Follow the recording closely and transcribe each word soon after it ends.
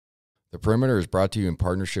The Perimeter is brought to you in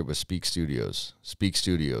partnership with Speak Studios. Speak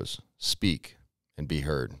Studios. Speak and be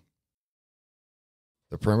heard.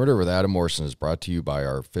 The Perimeter with Adam Morrison is brought to you by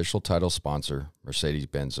our official title sponsor,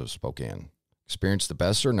 Mercedes-Benz of Spokane. Experience the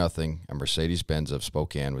best or nothing at Mercedes-Benz of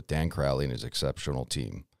Spokane with Dan Crowley and his exceptional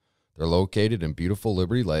team. They're located in beautiful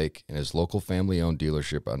Liberty Lake and his local family-owned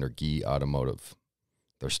dealership under Gee Automotive.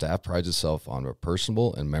 Their staff prides itself on a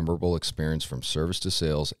personable and memorable experience from service to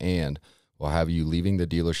sales and will have you leaving the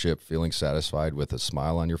dealership feeling satisfied with a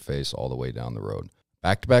smile on your face all the way down the road.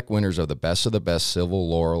 Back-to-back winners of the Best Civil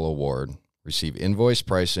Laurel Award receive invoice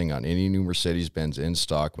pricing on any new Mercedes-Benz in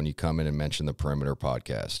stock when you come in and mention the Perimeter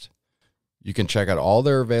podcast. You can check out all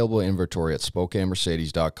their available inventory at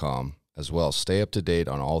SpokaneMercedes.com, as well as stay up to date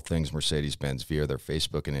on all things Mercedes-Benz via their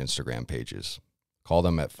Facebook and Instagram pages. Call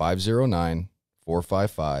them at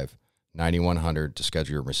 509-455-9100 to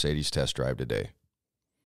schedule your Mercedes test drive today.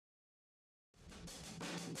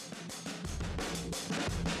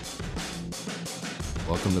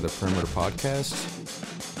 Welcome to the Perimeter Podcast.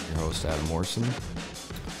 Your host, Adam Morrison.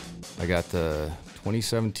 I got the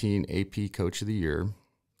 2017 AP Coach of the Year,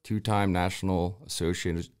 two-time National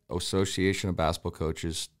Association of Basketball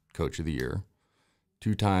Coaches Coach of the Year,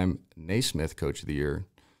 two-time Naismith Coach of the Year,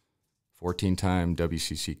 14-time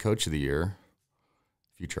WCC Coach of the Year,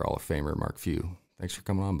 future Hall of Famer Mark Few. Thanks for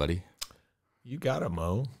coming on, buddy. You got it,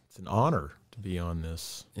 Mo. It's an honor to be on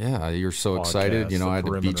this. Yeah, you're so podcast, excited. You know, I had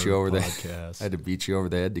to beat you over the podcast. I had to beat you over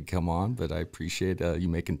the head to come on, but I appreciate you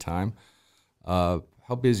making time. How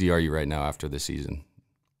busy are you right now after the season?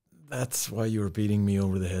 That's why you were beating me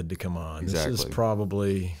over the head to come on. Exactly. This is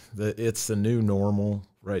probably it's the new normal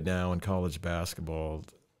right now in college basketball.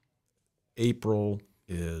 April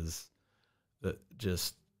is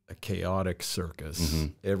just a chaotic circus. Mm-hmm.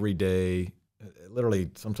 Every day, literally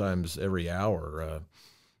sometimes every hour,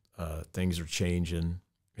 things are changing.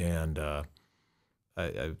 And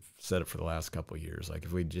I've said it for the last couple of years. Like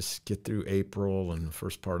if we just get through April and the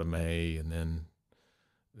first part of May, and then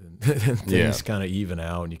things kind of even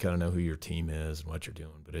out, and you kind of know who your team is and what you're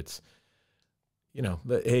doing. But it's,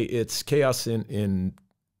 hey, it's chaos in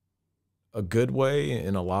a good way,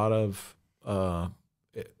 in a lot of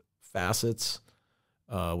facets.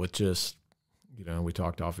 With just, we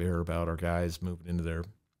talked off air about our guys moving into their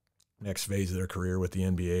next phase of their career with the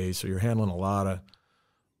NBA. So you're handling a lot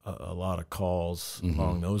of calls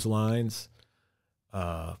along those lines.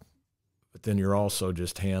 But then you're also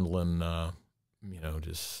just handling,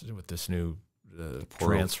 just with this new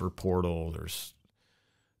transfer portal, there's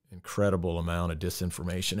incredible amount of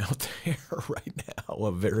disinformation out there right now,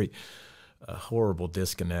 a very horrible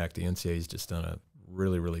disconnect. The NCAA's just done a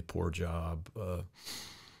really, really poor job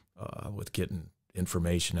with getting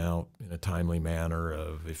information out in a timely manner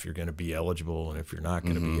of if you're going to be eligible and if you're not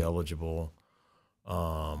going to be eligible.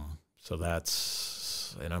 So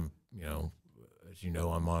that's, and I'm, as you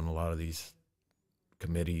know, I'm on a lot of these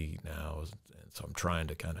committee now, and so I'm trying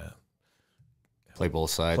to kind of play both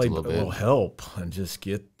sides a little bit. Will help and just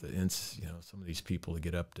get some of these people to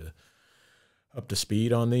get up to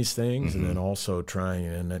speed on these things, and then also trying,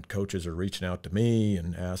 and then coaches are reaching out to me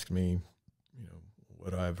and asking me,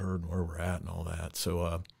 what I've heard and where we're at and all that.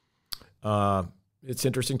 So it's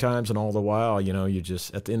interesting times, and all the while, you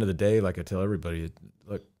just, at the end of the day, like I tell everybody,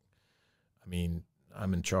 look, I mean,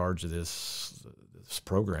 I'm in charge of this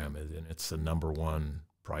program, and it's the number one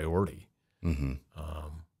priority. And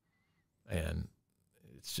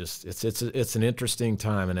it's just it's an interesting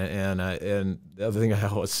time, and the other thing I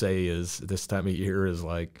always say is this time of year is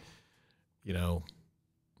like,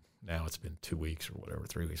 now it's been 2 weeks or whatever,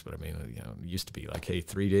 3 weeks, but I mean, it used to be like, hey,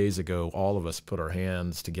 3 days ago, all of us put our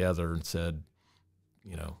hands together and said,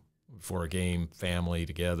 before a game, family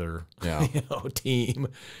together, team,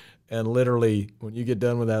 and literally when you get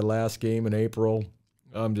done with that last game in April,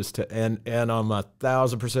 I'm just and I'm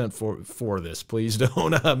 1,000% for this. Please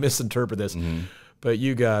don't misinterpret this. But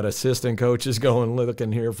you got assistant coaches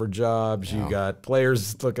looking here for jobs. You got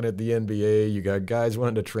players looking at the NBA. You got guys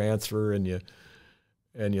wanting to transfer, and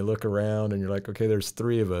you look around and you're like, okay, there's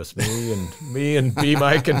three of us, me and B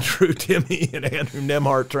Mike and Drew Timmy and Andrew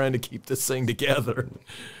Nemhart trying to keep this thing together.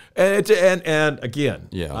 And again,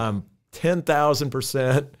 I'm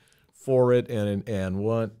 10,000% for it and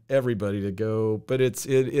want everybody to go, but it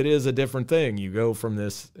is a different thing. You go from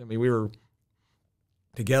this. I mean, we were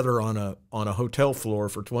together on a hotel floor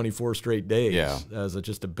for 24 straight days as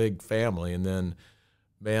just a big family, and then,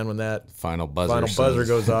 man, when that final buzzer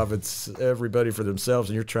goes off, it's everybody for themselves,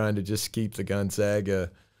 and you're trying to just keep the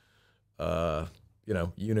Gonzaga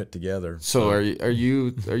unit together. So are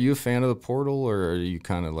you a fan of the portal, or are you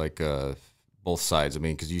kind of like both sides. I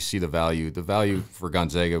mean, because you see the value for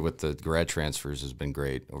Gonzaga with the grad transfers has been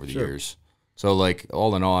great over the years. So, like,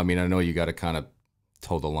 all in all, I mean, I know you got to kind of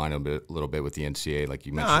toe the line a little bit with the NCAA, like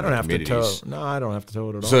you mentioned. I don't have to toe. No, I don't have to toe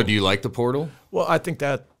it at all. So, do you like the portal? Well, I think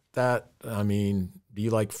that I mean, do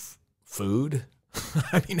you like food?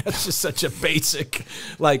 I mean, that's just such a basic,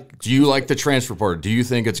 like. Do you like the transfer portal? Do you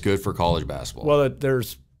think it's good for college basketball? Well,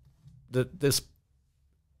 there's this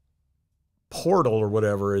portal or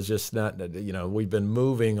whatever is just not, you know, we've been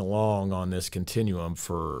moving along on this continuum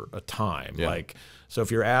for a time. Yeah. Like, so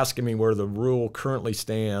if you're asking me where the rule currently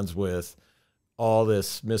stands with all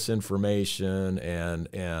this misinformation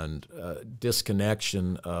and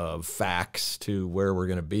disconnection of facts to where we're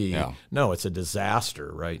going to be, no, it's a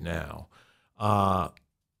disaster right now.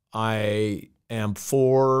 I am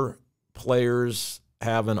for players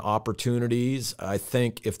having opportunities. I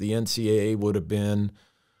think if the NCAA would have been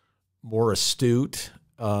more astute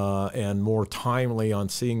and more timely on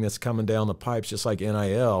seeing this coming down the pipes, just like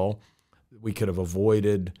NIL, we could have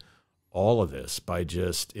avoided all of this by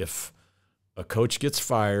just, if a coach gets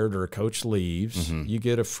fired or a coach leaves, you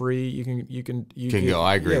get a free, you can go.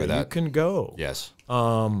 I agree with that. You can go. Yes.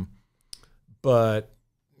 But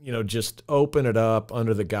you know, just open it up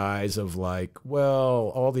under the guise of like,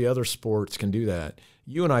 well, all the other sports can do that.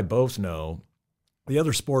 You and I both know the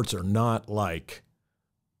other sports are not like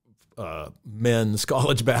men's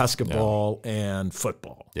college basketball and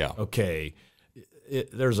football. Yeah. Okay.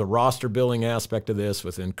 There's a roster building aspect of this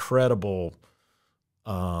with incredible,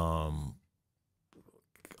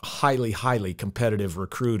 highly competitive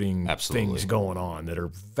recruiting things going on that are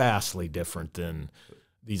vastly different than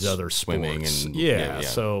these other swimming sports. And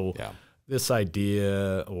So this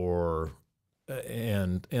idea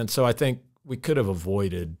and so I think we could have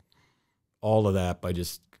avoided all of that by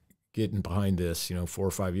just getting behind this, you know, 4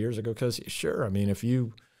 or 5 years ago. Because sure, I mean, if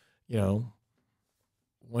you know,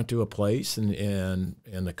 went to a place and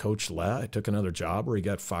the coach left, took another job or he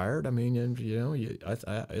got fired, I mean, you know,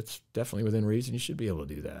 it's definitely within reason. You should be able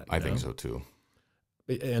to do that. I think so too.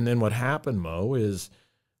 And then what happened, Mo, is,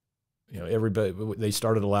 you know, everybody, they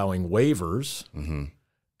started allowing waivers,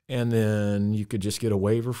 and then you could just get a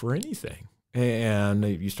waiver for anything. And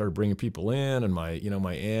you started bringing people in, and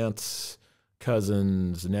my aunt's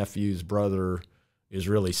cousin's nephew's brother is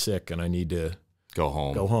really sick, and I need to go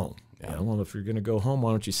home. Yeah. You know, well, if you're going to go home,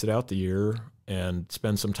 why don't you sit out the year and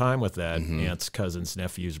spend some time with that aunt's cousin's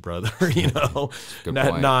nephew's brother? You know,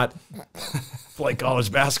 not play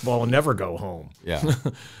college basketball and never go home. Yeah.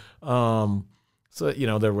 So, you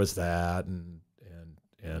know, there was that and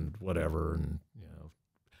whatever. And, you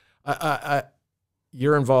know,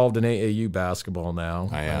 you're involved in AAU basketball now.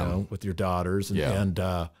 I am. You know, with your daughters. And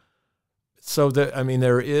so, I mean,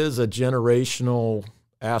 there is a generational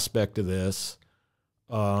aspect of this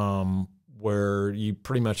where you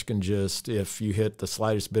pretty much can just, if you hit the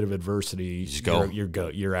slightest bit of adversity,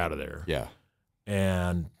 you're out of there. Yeah.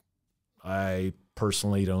 And I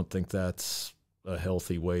personally don't think that's a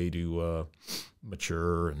healthy way to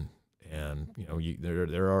mature, and you know,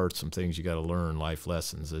 there are some things you got to learn, life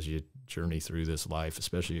lessons, as you journey through this life,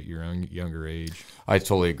 especially at your younger age. I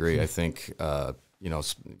totally agree. I think you know,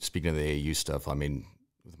 speaking of the AAU stuff, I mean,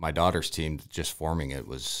 with my daughter's team, just forming it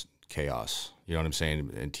was chaos. You know what I'm saying?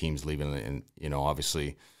 And teams leaving, and you know,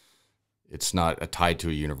 obviously, it's not tied to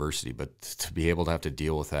a university, but to be able to have to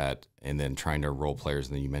deal with that, and then trying to enroll players,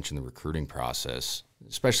 and then you mentioned the recruiting process,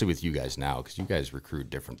 especially with you guys now, because you guys recruit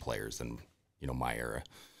different players than, you know, my era,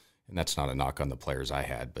 and that's not a knock on the players I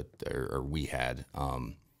had, but or we had.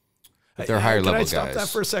 But they're higher level guys. Can I stop that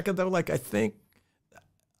for a second though? Like, I think,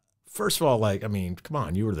 first of all, like, I mean, come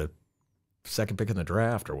on, you were the second pick in the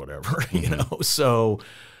draft or whatever, you know, so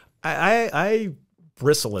I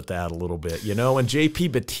bristle at that a little bit, you know. And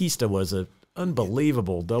JP Batista was an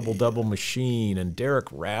unbelievable double machine, and Derek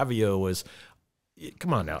Ravio was,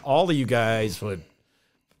 come on now, all of you guys would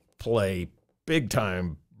play big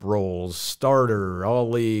time roles, starter,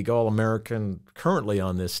 all league, all American, currently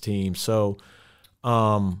on this team. So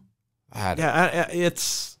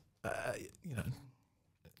it's you know,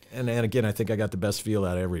 and again, I think I got the best feel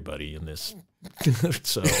out of everybody in this.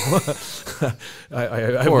 So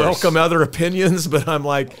I welcome other opinions, but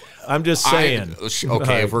I'm just saying.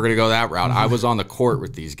 Okay, if we're going to go that route, I was on the court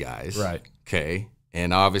with these guys. Right. Okay.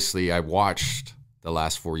 And obviously I watched the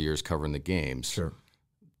last 4 years covering the games. Sure.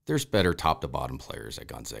 There's better top to bottom players at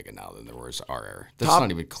Gonzaga now than there was our era. That's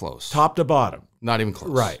not even close. Top to bottom. Not even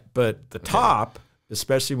close. Right. But the top,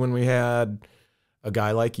 especially when we had a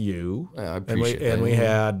guy like you, and we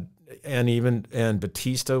had and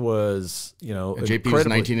Batista was, you know, and JP was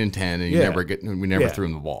 19 and 10, and we never threw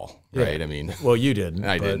him the ball, right? Yeah. I mean, well, you didn't.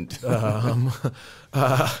 I didn't.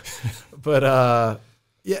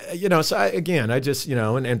 Yeah, you know, so I just, you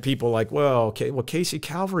know, and people like, well, okay, well, Casey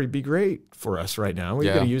Calvary would be great for us right now. We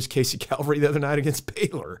could have used Casey Calvary the other night against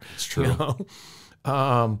Baylor. It's true. You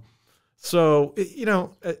know? So, you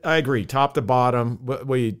know, I agree, top to bottom.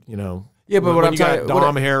 We, you know, yeah, but what I'm talking about,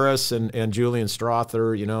 Dom Harris and Julian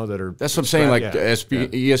Strother, you know, that are. That's what I'm saying, like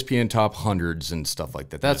ESPN top hundreds and stuff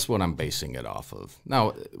like that. That's what I'm basing it off of.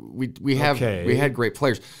 Now we had great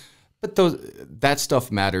players, but that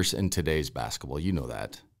stuff matters in today's basketball. You know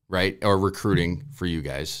that, right? Or recruiting for you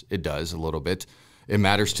guys, it does a little bit. It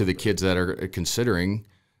matters to the kids that are considering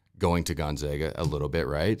going to Gonzaga a little bit,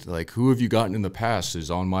 right? Like, who have you gotten in the past is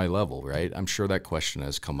on my level, right? I'm sure that question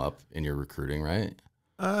has come up in your recruiting, right?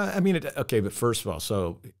 I mean, okay, but first of all,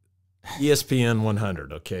 so ESPN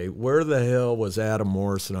 100, okay, where the hell was Adam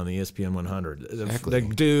Morrison on the ESPN 100? Exactly.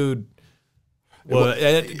 The dude, well,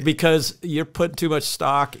 because you're putting too much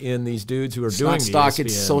stock in these dudes who are doing not stock. ESPN.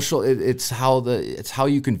 It's social. It's how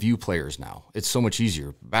you can view players now. It's so much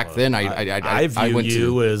easier. Back then, I view went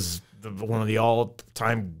you as one of the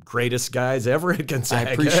all-time greatest guys ever at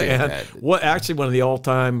Gonzaga. I appreciate that. Actually, one of the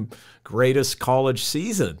all-time greatest college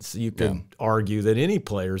seasons you could argue that any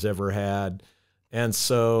player's ever had. And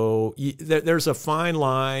so there's a fine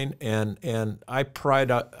line, and I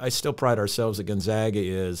still pride ourselves at Gonzaga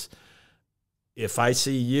is if I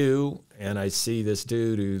see you and I see this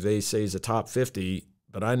dude who they say is a top 50,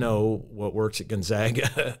 but I know what works at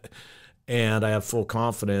Gonzaga and I have full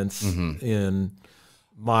confidence in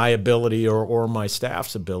my ability or my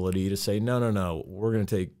staff's ability to say, no, we're going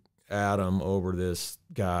to take Adam over this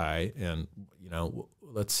guy, and, you know,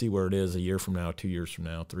 let's see where it is a year from now, 2 years from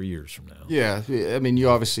now, 3 years from now. Yeah, I mean, you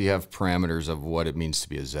obviously have parameters of what it means to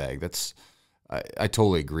be a Zag. I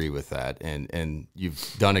totally agree with that, and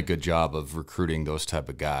you've done a good job of recruiting those type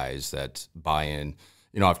of guys that buy in.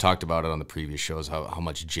 You know, I've talked about it on the previous shows how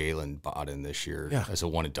much Jalen bought in this year as a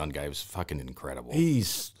one-and-done guy. It was fucking incredible.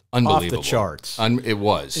 He's unbelievable. Off the charts.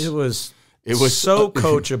 It was so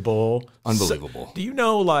coachable. Unbelievable. So, do you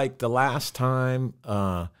know, like, the last time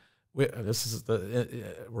we're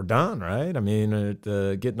done, right? I mean,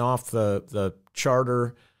 getting off the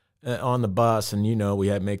charter on the bus, and, you know, we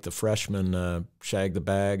had to make the freshmen shag the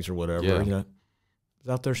bags or whatever. Yeah. You know, he's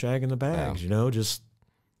out there shagging the bags. You know, just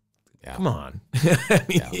come on. I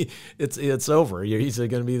mean, it's over. He's going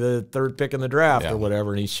to be the third pick in the draft or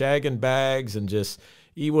whatever, and he's shagging bags and just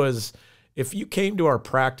he was. If you came to our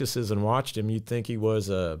practices and watched him, you'd think he was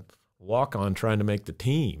a walk-on trying to make the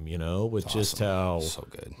team, you know, with just how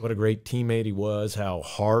good. What a great teammate he was, how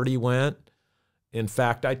hard he went. In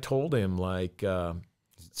fact, I told him, like,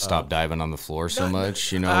 stop diving on the floor so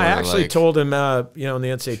much, you know. I actually told him, you know, in the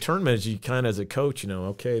NCAA tournament, you kind of as a coach, you know,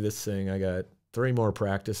 okay, this thing, I got 3 more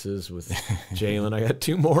practices with Jalen. I got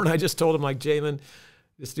 2 more, and I just told him, like, Jalen,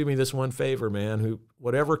 just do me this one favor, man.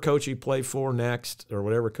 Whatever coach you play for next, or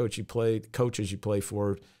whatever coaches you play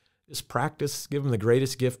for, just practice. Give them the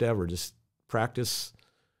greatest gift ever. Just practice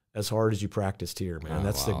as hard as you practiced here, man.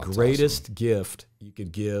 That's the greatest gift you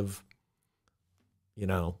could give, you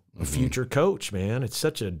know, a future coach, man. It's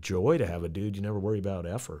such a joy to have a dude you never worry about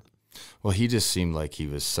effort. Well, he just seemed like he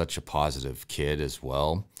was such a positive kid as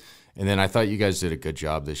well. And then I thought you guys did a good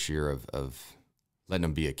job this year of letting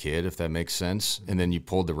him be a kid, if that makes sense. And then you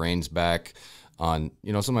pulled the reins back on,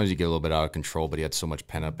 you know, sometimes you get a little bit out of control, but he had so much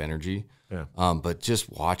pent-up energy. Yeah. But just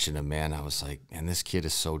watching him, man, I was like, man, this kid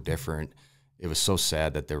is so different. It was so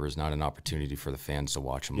sad that there was not an opportunity for the fans to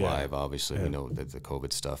watch him live. Obviously, we know the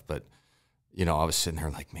COVID stuff. But, you know, I was sitting there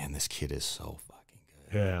like, man, this kid is so fucking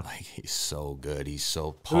good. Yeah. Like, he's so good. He's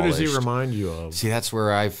so polished. Who does he remind you of? See, that's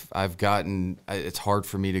where I've gotten – it's hard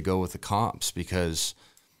for me to go with the comps because –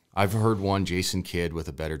 I've heard one Jason Kidd with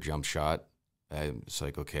a better jump shot. It's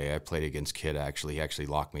like, okay, I played against Kidd actually. He actually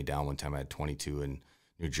locked me down one time. I had 22 in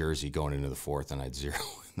New Jersey going into the 4th, and I had 0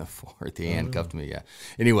 in the 4th. He handcuffed me,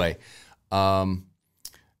 Anyway, I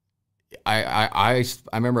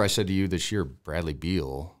remember I said to you this year, Bradley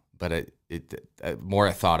Beal, but more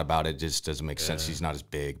I thought about it, just doesn't make sense. He's not as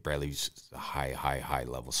big. Bradley's a high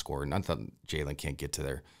level scorer. And I thought Jalen can't get to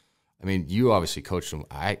there. I mean, you obviously coached him.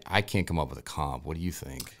 I can't come up with a comp. What do you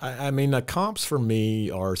think? I mean, the comps for me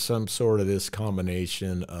are some sort of this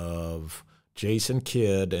combination of Jason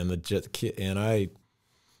Kidd and I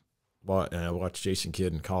watched Jason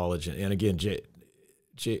Kidd in college, and again,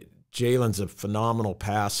 Jalen's a phenomenal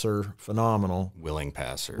passer, willing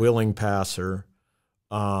passer,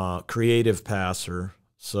 creative passer.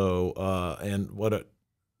 So, and what it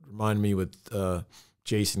reminded me with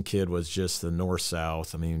Jason Kidd was just the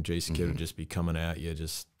north-south. I mean, Jason Kidd would just be coming at you,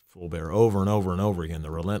 just full bear over and over and over again,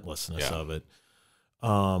 the relentlessness of it.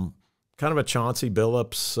 Kind of a Chauncey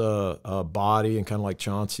Billups body, and kind of like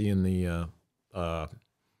Chauncey in the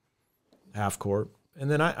half court. And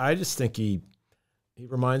then I just think he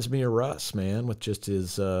reminds me of Russ, man, with just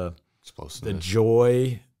his the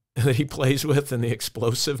joy that he plays with and the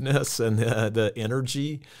explosiveness and the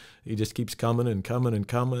energy. He just keeps coming and coming and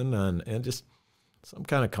coming, and just some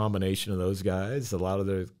kind of combination of those guys, a lot of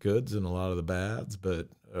the goods and a lot of the bads, but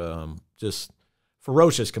just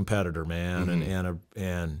ferocious competitor, man,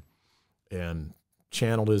 and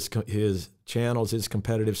channeled his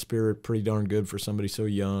competitive spirit pretty darn good for somebody so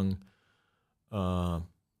young. And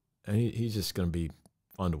he's just going to be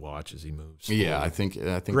fun to watch as he moves forward. I think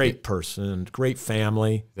great person, great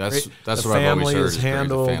family. That's what I've always heard.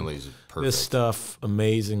 Handled the family's perfect. This stuff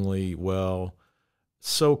amazingly well.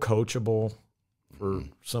 So coachable for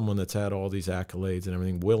someone that's had all these accolades and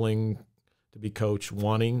everything. Willing to be coached,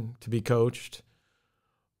 wanting to be coached.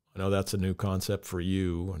 I know that's a new concept for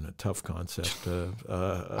you and a tough concept.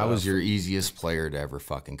 I was your easiest player to ever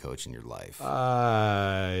fucking coach in your life. Well,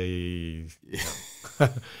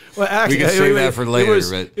 actually, we can save that for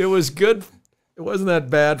later. It was good. It wasn't that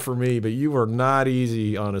bad for me, but you were not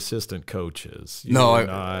easy on assistant coaches. We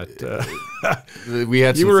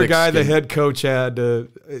had. You were a guy the head coach had.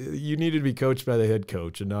 You needed to be coached by the head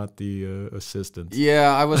coach and not the assistants.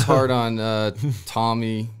 Yeah, I was hard on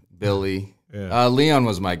Tommy, Billy. Yeah. Leon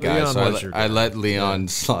was my guy, I let Leon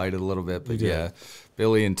slide a little bit. But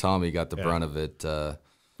Billy and Tommy got the brunt of it.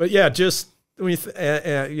 But yeah, just we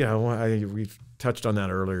touched on that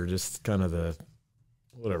earlier. Just kind of the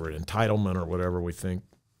entitlement or whatever we think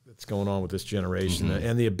that's going on with this generation,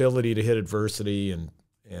 and the ability to hit adversity and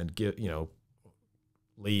give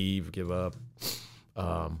give up.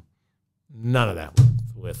 None of that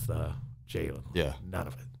with Jalen. Yeah, none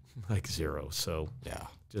of it. Like zero. So yeah.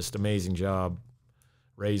 Just amazing job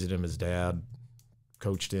raising him. His dad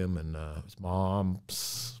coached him, and his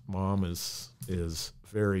mom's mom is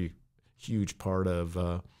very huge part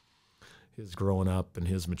of his growing up and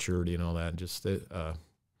his maturity and all that. And just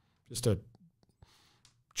a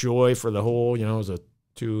joy for the whole. It was a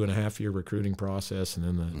 2.5-year recruiting process, and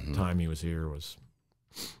then the time he was here was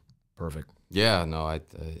perfect. Yeah, no, I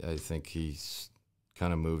think he's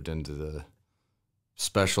kind of moved into the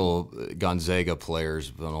special Gonzaga players,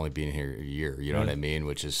 but only being here a year, you know what I mean?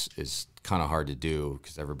 Which is kind of hard to do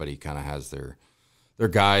because everybody kind of has their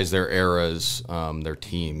guys, their eras, their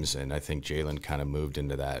teams, and I think Jalen kind of moved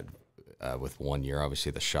into that with 1 year.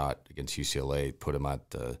 Obviously, the shot against UCLA put him at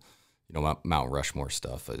the Mount Rushmore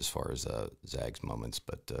stuff as far as Zags moments,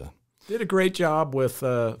 but did a great job with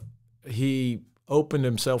he opened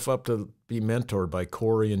himself up to be mentored by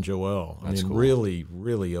Corey and Joel. That's cool. Really,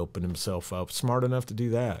 really opened himself up. Smart enough to do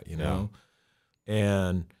that, you know.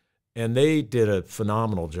 And they did a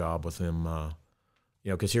phenomenal job with him,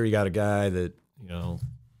 because here you got a guy that,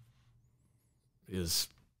 is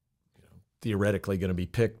theoretically going to be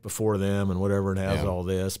picked before them and whatever, and has all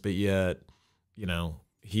this, but yet,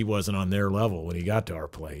 he wasn't on their level when he got to our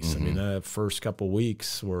place. I mean, the first couple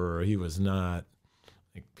weeks where he was not, I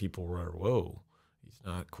think people were, whoa,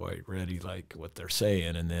 not quite ready like what they're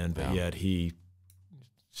saying, and then but yet he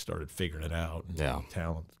started figuring it out, and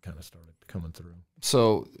talent kind of started coming through.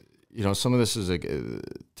 So some of this is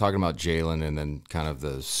talking about Jalen and then kind of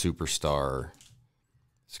the superstar.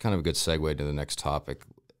 It's kind of a good segue to the next topic.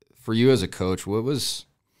 For you as a coach,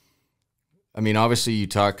 obviously you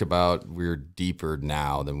talked about we're deeper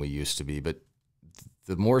now than we used to be, but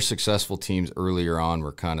the more successful teams earlier on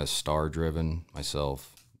were kind of star driven.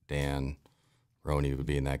 Myself, Dan, Roney would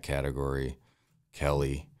be in that category,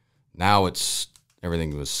 Kelly. Now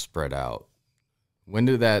everything was spread out. When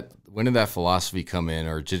did that philosophy come in,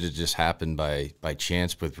 or did it just happen by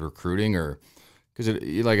chance with recruiting, or because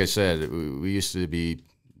like I said, we used to be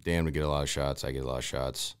Dan would get a lot of shots, I get a lot of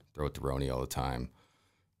shots, throw it to Roney all the time.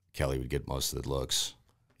 Kelly would get most of the looks.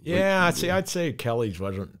 Yeah, I'd say Kelly's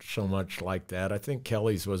wasn't so much like that. I think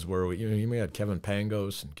Kelly's was where we had Kevin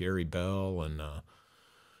Pangos and Gary Bell and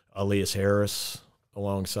Elias Harris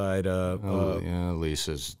alongside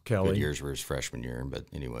Elias's Kelly. Good years were his freshman year, but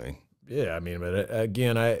anyway. Yeah, but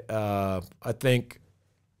again, I think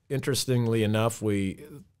interestingly enough,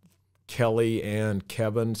 Kelly and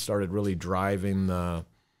Kevin started really driving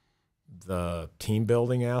the team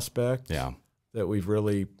building aspect. Yeah, that we've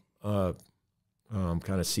really kind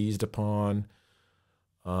of seized upon.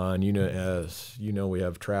 And as we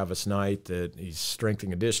have Travis Knight, that he's strength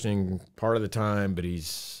and conditioning part of the time, but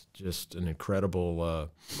he's just an incredible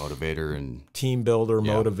motivator and team builder,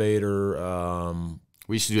 motivator.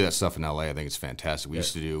 We used to do that stuff in LA. I think it's fantastic. We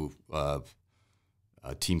used to do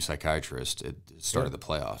a team psychiatrist at the start of the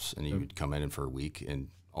playoffs, and you would come in for a week, and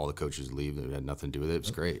all the coaches would leave. It had nothing to do with it. It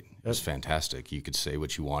was great. It was fantastic. You could say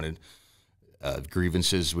what you wanted.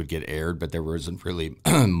 Grievances would get aired, but there wasn't really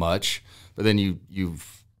much. But then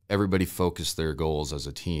everybody focused their goals as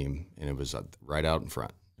a team, and it was right out in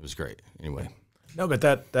front. It was great. Anyway. No, but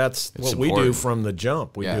that's what we do from the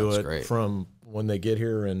jump. We do it from when they get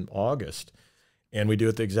here in August, and we do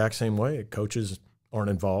it the exact same way. Coaches aren't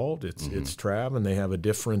involved. It's Trav, and they have a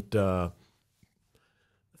different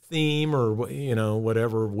theme or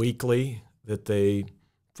whatever weekly that they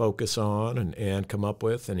focus on and come up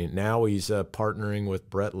with. And now he's partnering with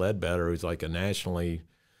Brett Ledbetter, who's like a nationally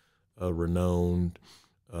renowned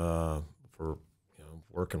for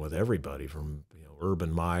working with everybody from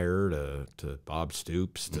Urban Meyer to Bob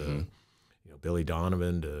Stoops to Billy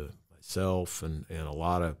Donovan to myself and a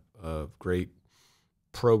lot of great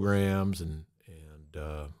programs and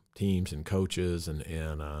teams and coaches and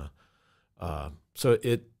so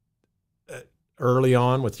it early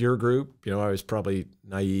on with your group, I was probably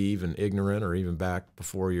naive and ignorant, or even back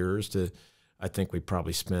before yours. I think we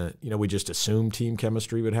probably spent, we just assumed team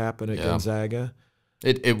chemistry would happen at Gonzaga.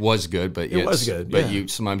 It was good, but it was good. But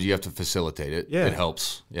sometimes you have to facilitate it. Yeah. It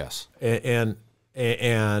helps. Yes. And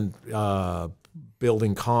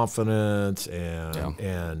building confidence and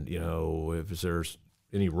if there's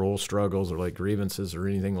any role struggles or like grievances or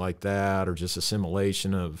anything like that, or just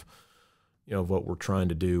assimilation of what we're trying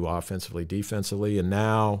to do offensively, defensively. And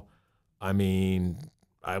now, I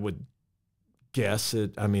would guess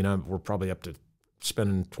it. We're probably up to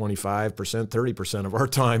spending 25%, 30% of our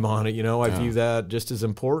time on it. I view that just as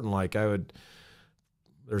important. Like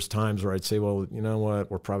there's times where I'd say, well, you know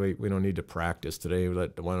what, we don't need to practice today.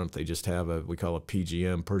 Why don't they just have we call it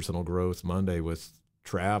PGM, Personal Growth Monday with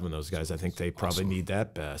Trav and those guys. I think they probably need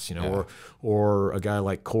that best, or a guy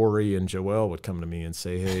like Corey and Joel would come to me and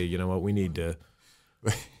say, hey, you know what, we need to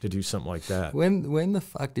do something like that. When the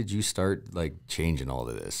fuck did you start like changing all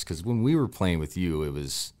of this? Because when we were playing with you, it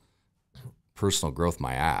was personal growth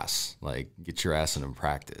my ass, like get your ass in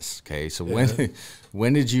practice. Okay, so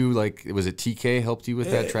when did you, like, was it TK helped you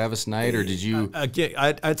with that, Travis Knight, or did you again?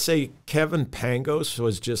 I'd say Kevin Pangos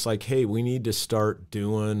was just like, hey, we need to start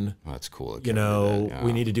doing that's cool,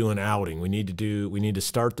 we need to do an outing, we need to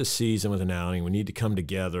start the season with an outing, we need to come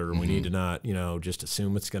together, we need to not just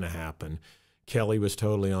assume it's going to happen. Kelly was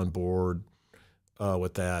totally on board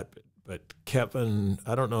with that, but Kevin,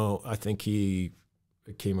 I don't know, I think he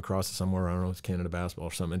came across it somewhere, I don't know, it's Canada Basketball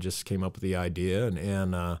or something, and just came up with the idea,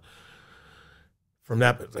 and from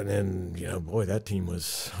that, and then boy, that team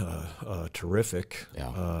was terrific.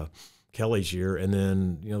 Kelly's year, and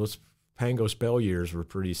then those Pangos Bell years were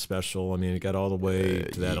pretty special. It got all the way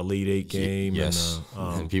to that Elite Eight game. Yes,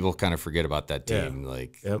 and people kind of forget about that team.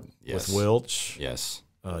 With Wilch. Yes,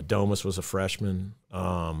 Domus was a freshman.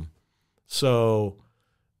 So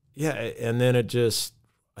yeah, and then it just,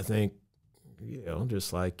 I think,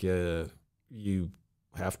 just like you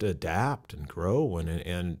have to adapt and grow,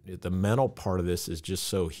 and the mental part of this is just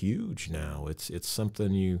so huge now. It's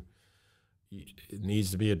something it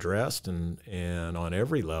needs to be addressed, and on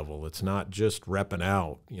every level. It's not just repping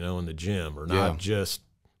out, in the gym, or not just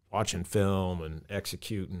watching film and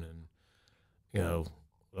executing, and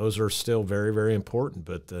those are still very, very important.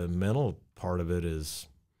 But the mental part of it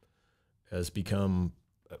has become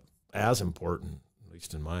as important, at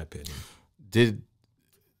least in my opinion.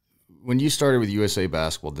 When you started with USA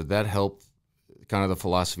Basketball, did that help kind of the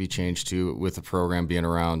philosophy change too, with the program being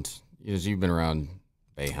around? You've been around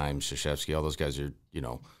Boeheim, Krzyzewski, all those guys are,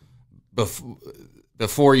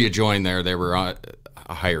 before you joined there, they were a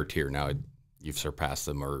higher tier. Now you've surpassed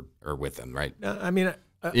them or with them, right?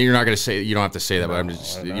 You're not going to say, you don't have to say that, but I'm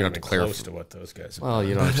just, you don't have to clarify. Close to what those guys are. Well,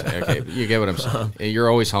 you don't have to say, okay, but you get what I'm saying. You're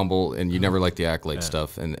always humble, and you never like the accolade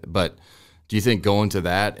stuff. But do you think going to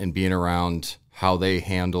that and being around how they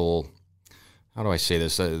handle, how do I say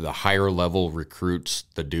this, the higher level recruits,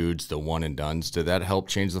 the dudes, the one and dones, did that help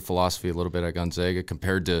change the philosophy a little bit at Gonzaga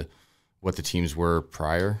compared to what the teams were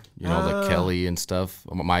prior? Like Kelly and stuff,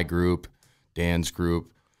 my group, Dan's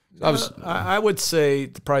group. I would say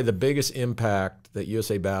probably the biggest impact that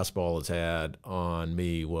USA Basketball has had on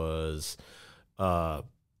me was, and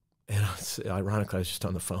ironically, I was just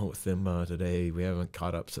on the phone with him today. We haven't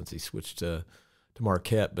caught up since he switched to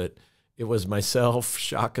Marquette, but it was myself,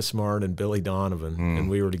 Shaka Smart, and Billy Donovan, and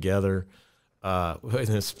we were together in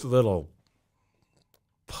this little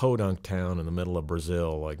podunk town in the middle of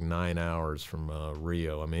Brazil, like 9 hours from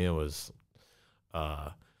Rio. It was,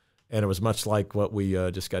 And it was much like what we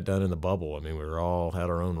just got done in the bubble. I mean, we all had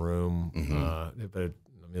our own room. But it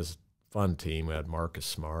was a fun team. We had Marcus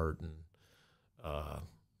Smart and a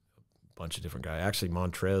bunch of different guys. Actually,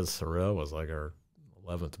 Montrez Harrell was like our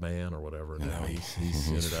 11th man or whatever. Now he's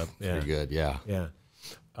ended up pretty good. Yeah. Yeah.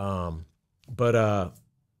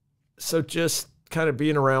 So just kind of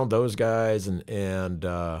being around those guys and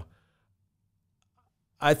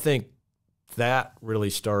I think that really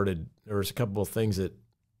started. There was a couple of things that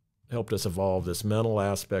helped us evolve. This mental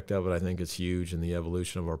aspect of it, I think, is huge in the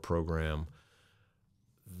evolution of our program.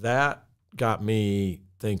 That got me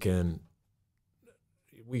thinking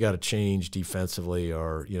we got to change defensively,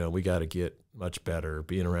 or we got to get much better.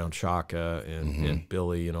 Being around Shaka and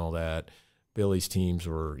Billy and all that. Billy's teams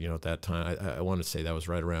were, at that time, I want to say that was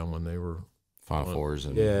right around when they were Final Fours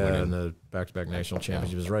and winning. And the back-to-back national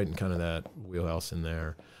championship was right in kind of that wheelhouse in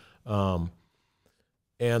there.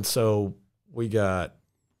 And so we got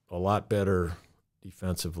a lot better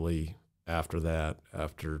defensively after that,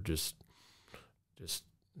 after just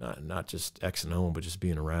not just X and O, but just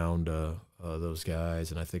being around those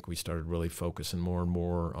guys. And I think we started really focusing more and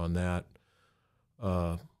more on that.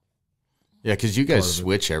 Yeah, because you guys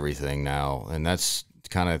switch everything now, and that's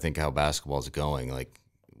kind of, I think, how basketball's going. Like,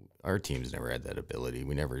 our teams never had that ability.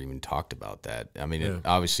 We never even talked about that. I mean,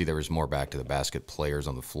 obviously there was more back to the basket players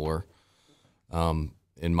on the floor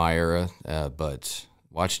in my era, but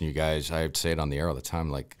watching you guys, I would say it on the air all the time,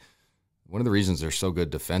 like, one of the reasons they're so good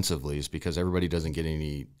defensively is because everybody doesn't get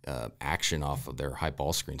any action off of their high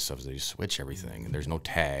ball screen stuff. So they just switch everything, and there's no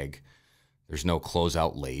tag. There's no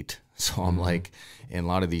closeout late. So I'm like, and a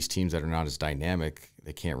lot of these teams that are not as dynamic,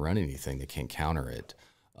 they can't run anything. They can't counter it.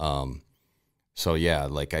 So, yeah,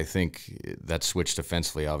 like, I think that switch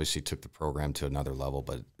defensively obviously took the program to another level,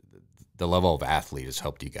 but the level of athlete has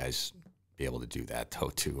helped you guys be able to do that, though,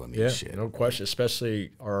 too. I mean, shit. No question,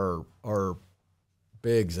 especially our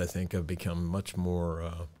bigs, I think, have become much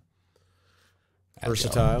more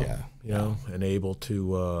versatile, and able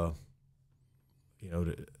to, the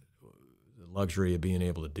luxury of being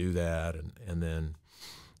able to do that. And then,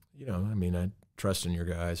 I trust in your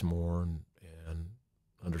guys more and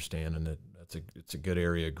understanding that it's a good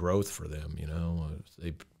area of growth for them, as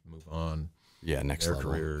they move on next their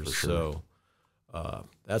level, careers. for sure. So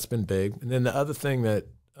that's been big. And then the other thing that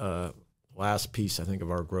last piece, I think,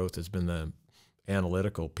 of our growth has been the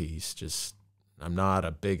analytical piece. Just, I'm not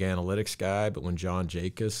a big analytics guy, but when John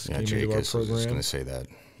Jacobs came into our program, I was going to say that.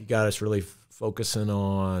 He got us really focusing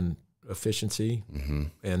on efficiency,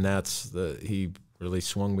 and he really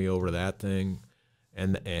swung me over to that thing,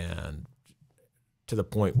 and to the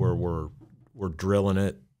point where we're drilling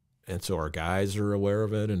it, and so our guys are aware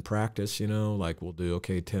of it in practice. Like, we'll do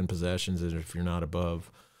 10 possessions, and if you're not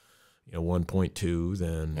above 1.2,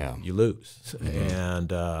 then you lose.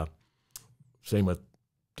 And same with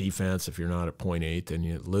defense. If you're not at 0.8, then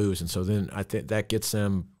you lose. And so then I think that gets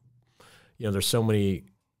them, there's so many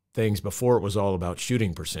things. Before it was all about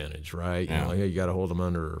shooting percentage, right? You got to hold them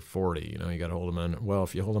under 40. You got to hold them under. Well,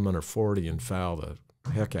 if you hold them under 40 and foul the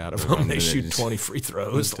heck out of them, they shoot 20 free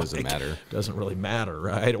throws. Doesn't matter. Doesn't really matter,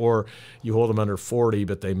 right? Or you hold them under 40,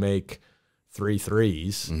 but they make 3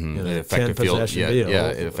 threes in a 10-possession deal.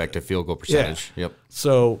 Effective field goal percentage. Yeah. Yep.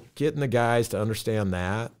 So getting the guys to understand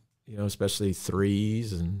that, especially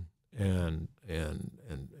threes and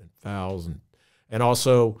fouls, and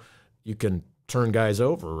also you can turn guys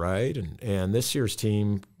over, right? And this year's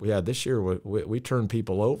team we turned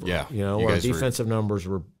people over. Yeah. Our defensive numbers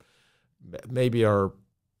were, maybe our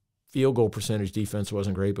field goal percentage defense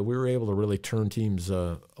wasn't great, but we were able to really turn teams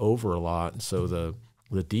over a lot. And so the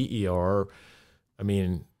DER,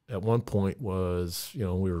 at one point was, we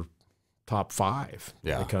were top 5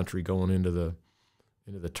 in the country going into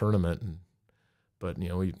the tournament, but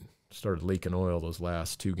we started leaking oil those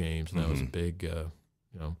last 2 games, and that was a big,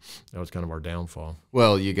 that was kind of our downfall.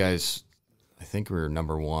 Well, you guys, I think we were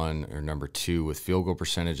number 1 or number 2 with field goal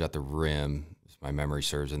percentage at the rim, if my memory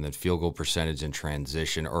serves, and then field goal percentage in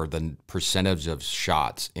transition, or the percentage of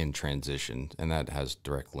shots in transition, and that has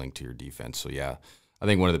direct link to your defense. So, yeah, I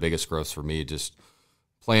think one of the biggest growths for me, just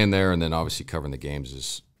playing there and then obviously covering the games,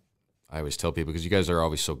 is I always tell people, because you guys are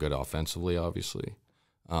always so good offensively, obviously.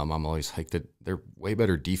 I'm always like that they're way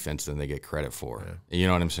better defense than they get credit for. Yeah. You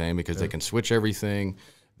know what I'm saying? Because they can switch everything.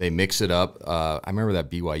 They mix it up. I remember that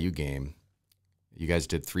BYU game. You guys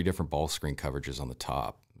did 3 different ball screen coverages on the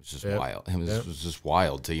top. It was just wild. It was just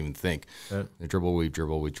wild to even think. The dribble,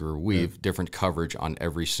 weave, different coverage on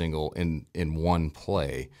every single in one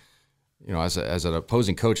play. As an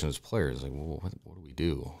opposing coach and as players, like, well, what do we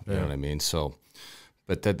do? You know what I mean? So,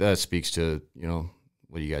 but that speaks to,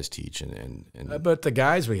 what do you guys teach? And but the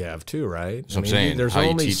guys we have too, right? So I'm saying there's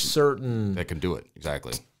only certain that can do it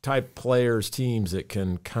exactly type players, teams that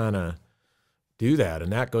can kind of do that,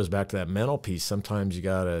 and that goes back to that mental piece. Sometimes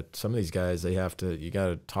some of these guys, you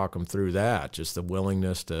gotta talk them through that. Just the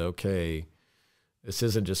willingness to, okay, this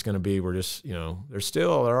isn't just going to be, we're just, there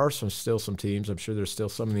are still some teams. I'm sure there's still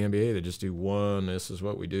some in the NBA that just do one. This is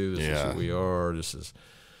what we do. This is who we are.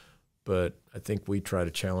 But I think we try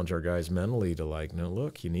to challenge our guys mentally to no,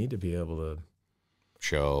 look, you need to be able to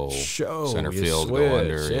show center you field, switch, go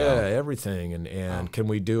under, everything. And can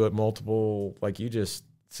we do it multiple, like you just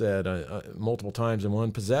said, multiple times in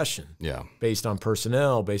one possession? Yeah. Based on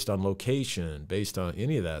personnel, based on location, based on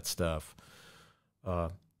any of that stuff.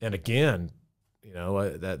 And again,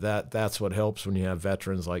 that's what helps when you have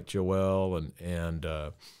veterans like Joel and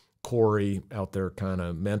Corey out there kind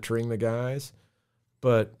of mentoring the guys.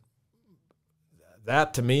 But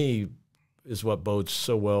that, to me, is what bodes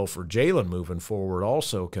so well for Jalen moving forward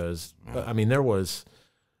also, because, Mo, me,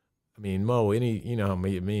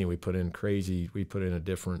 we put in a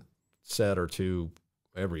different set or two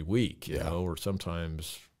every week, or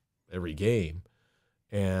sometimes every game.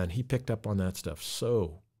 And he picked up on that stuff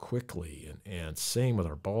so quickly, and same with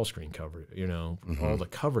our ball screen coverage, all the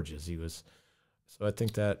coverages he was. So I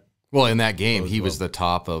think that. Well, in that game, he was the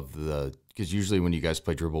top of because usually when you guys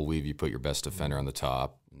play dribble weave, you put your best defender on the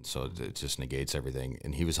top, and so it just negates everything.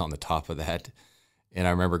 And he was on the top of that. And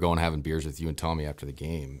I remember going having beers with you and Tommy after the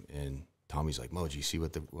game, and Tommy's like, "Mo, do you see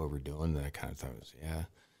what we're doing?" And I kind of thought, yeah.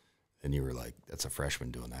 And you were like, "That's a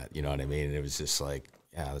freshman doing that," you know what I mean? And it was just like,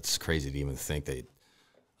 yeah, that's crazy to even think that,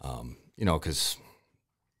 because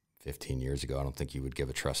 15 years ago, I don't think you would give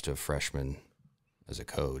a trust to a freshman as a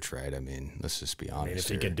coach, right? I mean, let's just be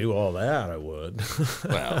honest. If he could do all that, I would.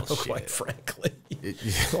 Well, quite frankly,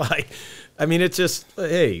 it's just,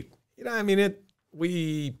 hey,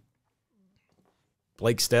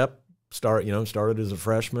 Blake Stepp started as a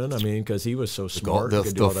freshman. Because he was so smart.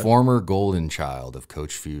 The former golden child of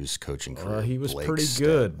Coach Few's coaching career. He was Blake pretty Stepp.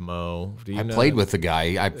 Good, Mo. I played with the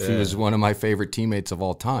guy. He was one of my favorite teammates of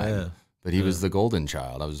all time. Yeah. But he was the golden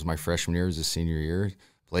child. I was my freshman year, his senior year.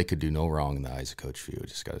 Blake could do no wrong in the eyes of Coach Few. I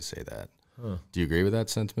just got to say that. Huh. Do you agree with that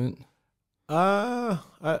sentiment?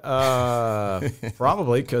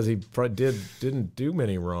 Probably, because he didn't do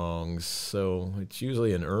many wrongs. So it's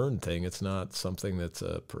usually an earned thing. It's not something that's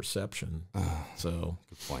a perception. So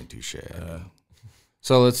good point, touche.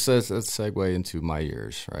 So let's segue into my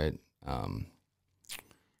years, right?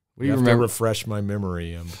 You have to refresh my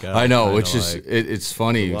memory. I know, which is it's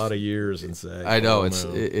funny. A lot of years in Zags. I know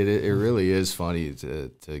it really is funny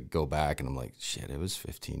to go back, and I'm like, shit, it was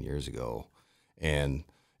 15 years ago. And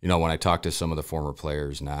when I talk to some of the former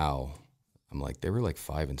players now, I'm like, they were like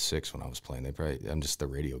 5 and 6 when I was playing. I'm just the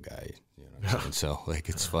radio guy, and so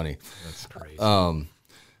it's funny. That's crazy. But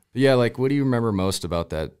yeah, what do you remember most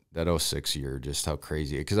about that 06 year? Just how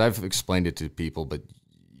crazy? Because I've explained it to people, but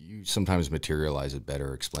you sometimes materialize it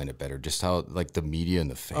better, explain it better. Just how the media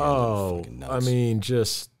and the fans are fucking nuts.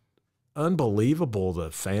 Just unbelievable,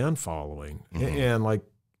 the fan following. And like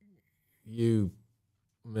you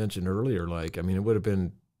mentioned earlier, it would have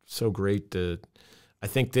been so great I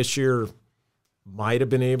think this year might have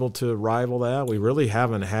been able to rival that. We really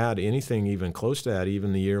haven't had anything even close to that.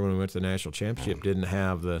 Even the year when we went to the national championship didn't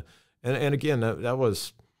have and again, that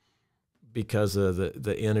was because of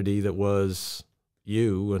the entity that was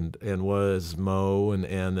you and was Mo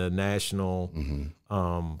and the national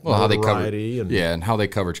how they cover and how they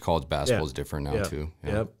coverage college basketball is different now too.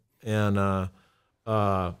 Yeah. Yep. And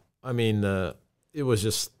it was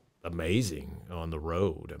just amazing on the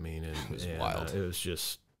road. It was wild. It was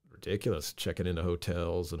just ridiculous checking into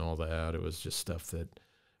hotels and all that. It was just stuff that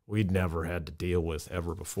we'd never had to deal with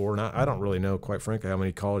ever before. And I don't really know, quite frankly, how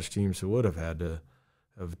many college teams who would have had to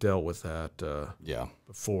have dealt with that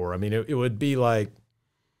before. It would be like,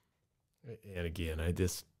 and again, you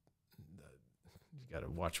got to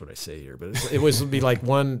watch what I say here, but it would be like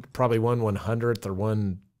probably 1/100th or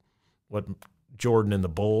what Jordan and the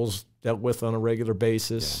Bulls dealt with on a regular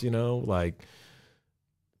basis.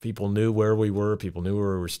 People knew where we were. People knew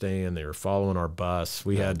where we were staying. They were following our bus.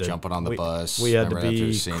 We had to jumping on the bus. We had to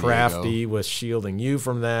be crafty with shielding you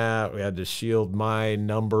from that. We had to shield my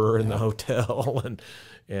number in the hotel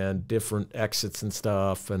and different exits and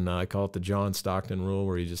stuff. And I call it the John Stockton rule,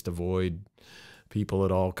 where you just avoid people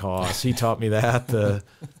at all costs. He taught me that to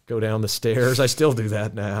go down the stairs. I still do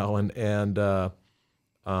that now.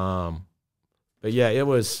 But yeah, it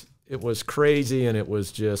was crazy, and it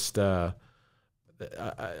was just.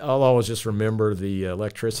 I'll always just remember the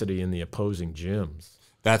electricity in the opposing gyms.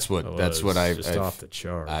 That's what I just off the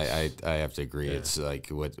charts. I have to agree. Yeah. It's like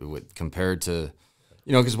what compared to,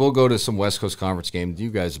 because we'll go to some West Coast Conference games.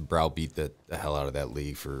 You guys browbeat the hell out of that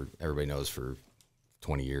league for everybody knows for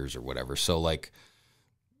 20 years or whatever. So like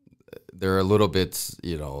they're a little bit,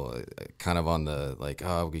 kind of on the like,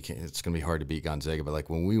 we can't. It's gonna be hard to beat Gonzaga. But like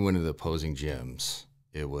when we went into the opposing gyms,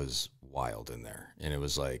 it was wild in there, and it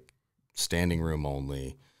was like standing room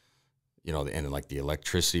only. And like the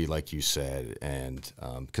electricity, like you said, and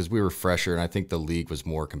because we were fresher, and I think the league was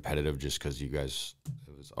more competitive just because you guys,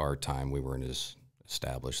 it was our time. We weren't as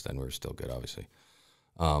established then. We were still good, obviously.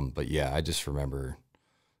 But yeah, I just remember,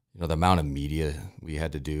 the amount of media we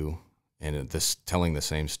had to do, and this telling the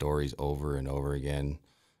same stories over and over again.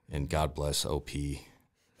 And God bless OP,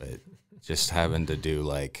 but just having to do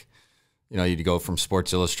like, you'd go from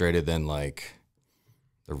Sports Illustrated, then like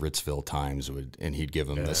the Ritzville Times and he'd give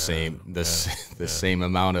them the same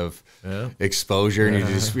amount of exposure, and you'd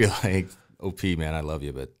just be like, "OP, man, I love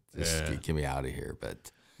you, but just get me out of here."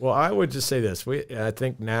 But well, I would just say this: I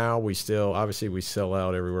think now we still obviously we sell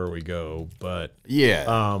out everywhere we go, but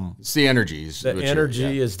it's the energies. The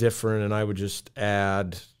energy is different, and I would just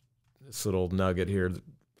add this little nugget here: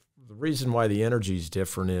 the reason why the energy is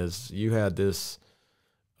different is you had this.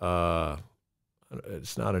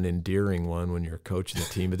 It's not an endearing one when you're coaching the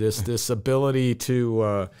team, but this ability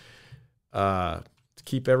to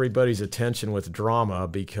keep everybody's attention with drama,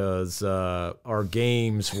 because our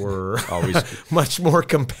games were always much more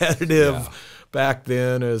competitive back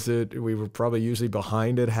then. We were probably usually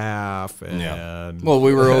behind at half, and well,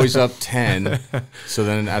 we were always up 10. So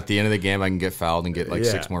then at the end of the game, I can get fouled and get like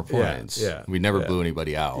 6 more points. We never blew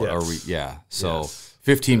anybody out, So.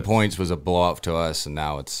 15 points was a blowout to us, and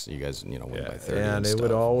now it's you guys, win by 30. And it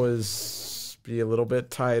would always be a little bit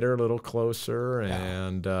tighter, a little closer.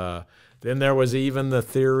 And then there was even the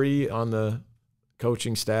theory on the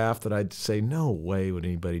coaching staff that I'd say, no way would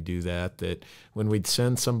anybody do that, that when we'd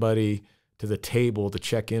send somebody to the table to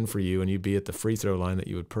check in for you and you'd be at the free throw line, that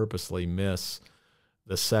you would purposely miss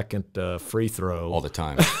the second free throw. All the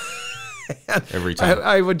time. Every time.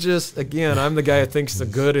 I would just, again, I'm the guy that thinks the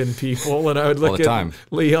good in people, and I would look at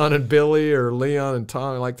Leon and Billy or Leon and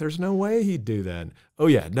Tom, like, there's no way he'd do that. Oh,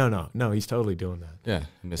 yeah, no, he's totally doing that. Yeah,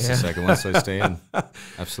 missed the second one, so I stay in.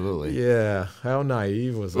 Absolutely. Yeah, how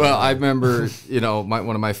naive was that? Well, I remember,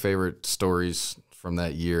 one of my favorite stories from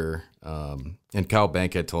that year, and Kyle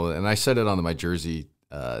Bank had told it, and I said it on my jersey,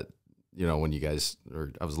 when you guys,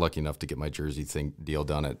 I was lucky enough to get my jersey deal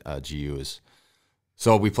done at GU is.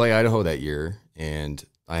 So we play Idaho that year, and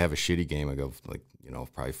I have a shitty game. I go like,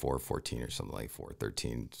 probably 4-14 or something like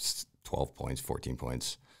 4-13, 12 points, 14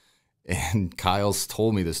 points. And Kyle's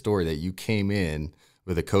told me the story that you came in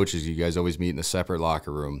with the coaches. You guys always meet in a separate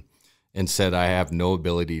locker room, and said, I have no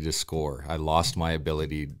ability to score. I lost my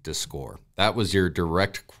ability to score. That was your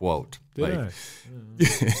direct quote. Did I?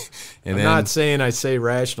 I'm not saying I say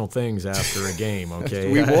rational things after a game,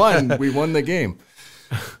 okay? We won. We won the game.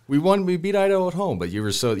 We won. We beat Idaho at home, but you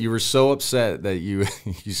were so upset that you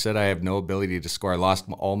said I have no ability to score. I lost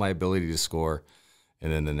all my ability to score,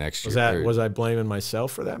 and then the next year was I blaming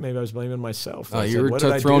myself for that? Maybe I was blaming myself. You were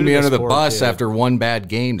throwing me under the bus after one bad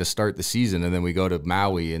game to start the season, and then we go to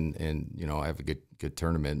Maui and I have a good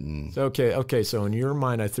tournament. And okay. So in your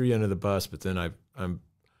mind, I threw you under the bus, but then I'm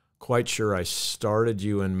quite sure I started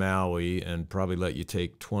you in Maui and probably let you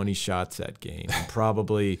take 20 shots that game, and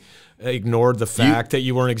probably ignored the fact that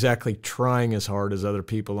you weren't exactly trying as hard as other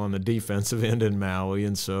people on the defensive end in Maui.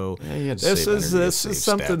 And so this is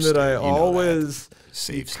something that I always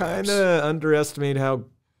kind of underestimate how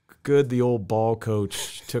good the old ball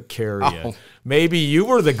coach took care of you. Maybe you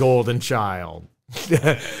were the golden child,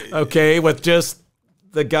 okay, with just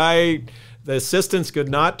the guy. The assistants could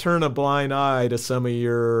not turn a blind eye to some of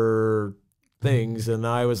your things. And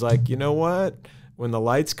I was like, you know what? When the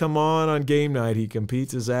lights come on game night, he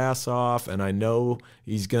competes his ass off. And I know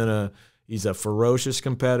he's a ferocious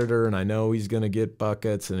competitor. And I know he's going to get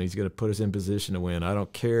buckets, and he's going to put us in position to win. I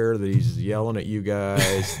don't care that he's yelling at you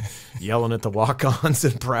guys, yelling at the walk-ons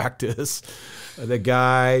in practice. The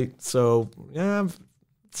guy. So, yeah,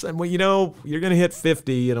 well, you're going to hit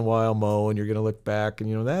 50 in a while, Mo, and you're going to look back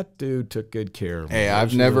and, that dude took good care of me. Hey,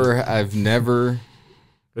 I've never.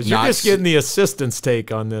 Because you're just getting the assistant's take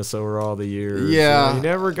on this over all the years. Yeah. You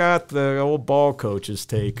never got the old ball coach's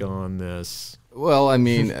take on this. Well, I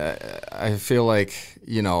mean, I feel like,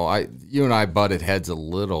 you and I butted heads a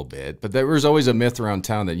little bit, but there was always a myth around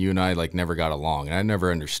town that you and I, never got along, and I never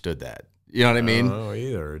understood that. You know what I mean? No,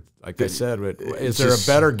 either. Like I said, is there a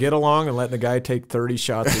better get along than letting the guy take 30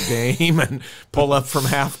 shots a game and pull up from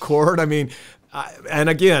half court? I mean, and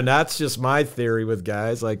again, that's just my theory with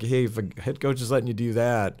guys. Like, hey, if a head coach is letting you do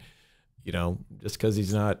that, you know, just because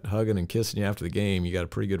he's not hugging and kissing you after the game, you got a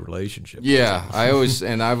pretty good relationship. Yeah, I've always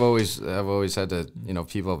had to, you know,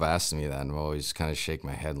 people have asked me that, and I've always kind of shake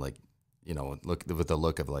my head like, you know, look with the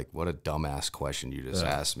look of like, what a dumbass question you just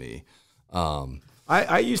asked me.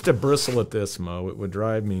 I used to bristle at this, Mo. It would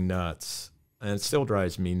drive me nuts, and it still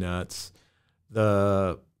drives me nuts.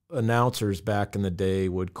 The announcers back in the day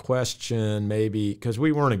would question, maybe because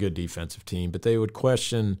we weren't a good defensive team, but they would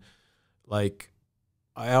question like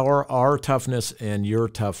our toughness and your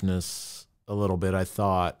toughness a little bit, I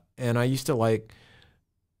thought. And I used to like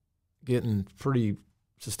getting pretty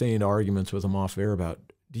sustained arguments with them off air about,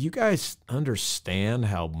 do you guys understand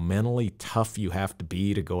how mentally tough you have to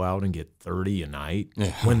be to go out and get 30 a night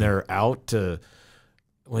when they're out to –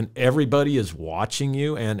 when everybody is watching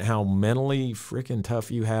you, and how mentally freaking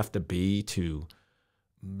tough you have to be to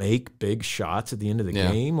make big shots at the end of the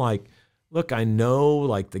game? Like, look, I know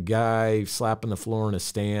like the guy slapping the floor in a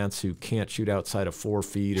stance who can't shoot outside of 4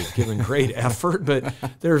 feet is giving great effort, but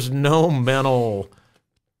there's no mental,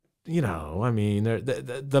 you know, I mean,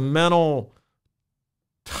 the mental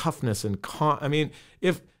toughness and I mean,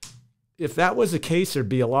 if that was the case, there'd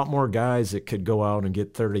be a lot more guys that could go out and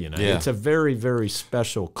get 30 a night. It's a very, very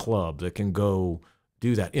special club that can go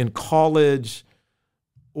do that in college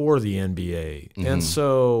or the NBA. And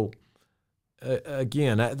so,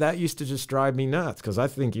 again, that used to just drive me nuts, because I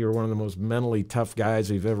think you were one of the most mentally tough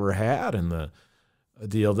guys we've ever had in the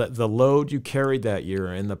deal. That the load you carried that year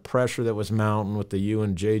and the pressure that was mounting with the you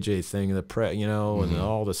and JJ thing, you know, and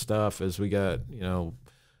all the stuff as we got, you know,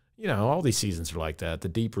 all these seasons are like that. The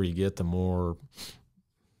deeper you get, the more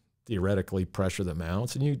theoretically pressure that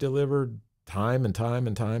mounts, and you delivered time and time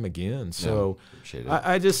and time again. So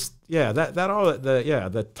I just,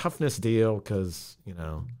 the toughness deal, because, you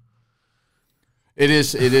know, it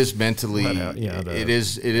is mentally, it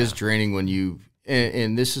is draining when you,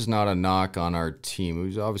 and this is not a knock on our team. It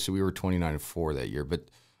was obviously we were 29-4 that year,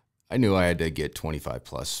 but I knew I had to get 25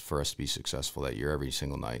 plus for us to be successful that year every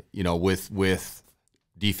single night. You know, with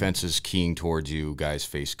defenses keying towards you, guys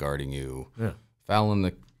face guarding you, fouling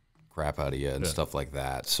the crap out of you and stuff like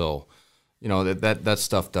that. So, you know, that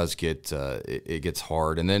stuff does get it gets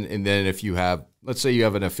hard. And then if you have, let's say you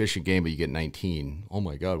have an efficient game but you get 19, oh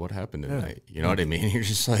my God, what happened tonight? You know what I mean? You're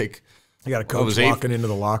just like, you got a coach walking into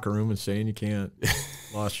the locker room and saying you can't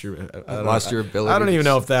lost your ability. I don't even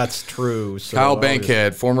know if that's true. So Kyle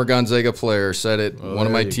Bankhead, former Gonzaga player, said it. One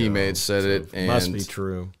of my teammates said it. And must be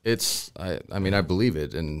true. It's I mean, I believe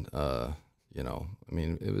it, and you know, I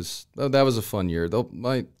mean, that was a fun year. Though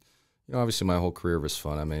obviously my whole career was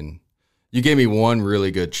fun. I mean, you gave me one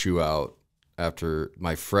really good chew out after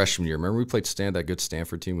my freshman year. Remember we played that good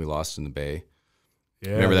Stanford team we lost in the Bay?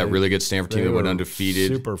 Yeah, remember that really good Stanford team that went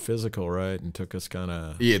undefeated? Super physical, right? And took us kind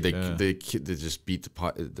of... Yeah, they just beat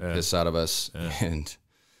the piss out of us. Yeah. And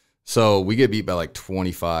so we get beat by like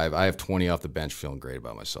 25. I have 20 off the bench, feeling great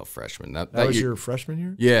about myself freshman. That was your freshman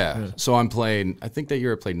year? Yeah. So I'm playing... I think that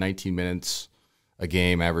year I played 19 minutes a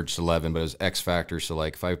game, averaged 11, but it was X factor. So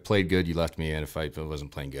like if I played good, you left me in. If I wasn't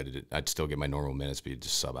playing good, I'd still get my normal minutes, but you'd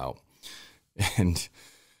just sub out. And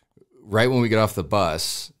right when we get off the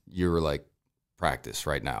bus, you were like, practice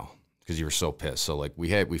right now, because you were so pissed. So like we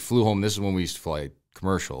flew home. This is when we used to fly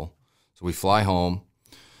commercial. So we fly home.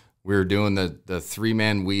 We were doing the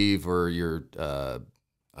 3-man weave, or your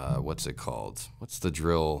what's it called? What's the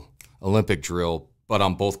drill? Olympic drill, but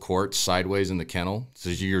on both courts, sideways in the kennel. So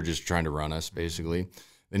you're just trying to run us basically.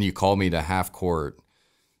 Then you called me to half court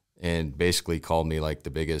and basically called me like the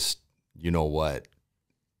biggest, you know what,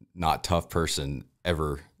 not tough person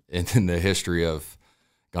ever in the history of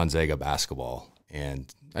Gonzaga basketball.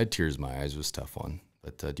 And I had tears in my eyes. It was a tough one.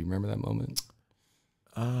 But do you remember that moment?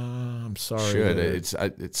 I'm sorry.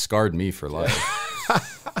 It scarred me for life.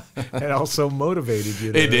 It also motivated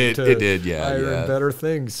you. It did. Yeah. Higher better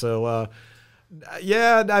things. So,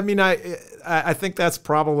 I mean, I think that's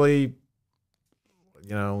probably, you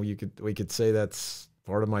know, we could say that's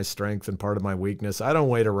part of my strength and part of my weakness. I don't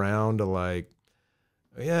wait around to like,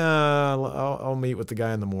 I'll meet with the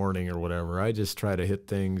guy in the morning or whatever. I just try to hit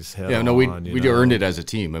things head on. We earned it as a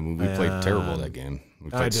team. I mean, we played terrible that game. We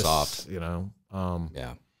played soft. You know.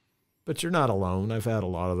 But you're not alone. I've had a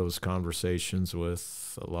lot of those conversations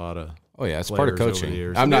with a lot of it's part of coaching.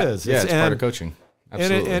 It's part of coaching.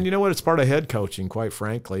 Absolutely. And you know what? It's part of head coaching, quite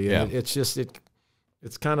frankly. And it's just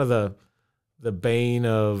it's kind of the bane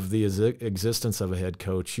of the existence of a head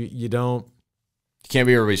coach. You can't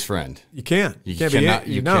be everybody's friend. You can't. You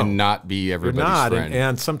cannot be everybody's friend.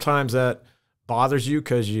 And sometimes that bothers you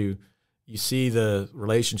because you you see the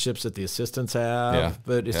relationships that the assistants have,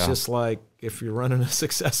 but it's just like if you're running a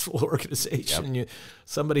successful organization,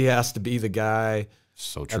 somebody has to be the guy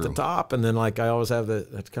at the top. And then like I always have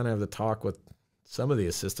the talk with some of the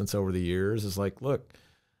assistants over the years is like, look,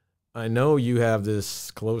 I know you have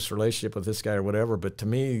this close relationship with this guy or whatever, but to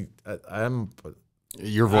me,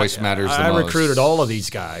 your voice matters the most. I recruited all of these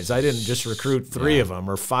guys. I didn't just recruit 3 of them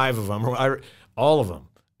or 5 of them, or all of them.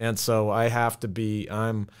 And so I have to be,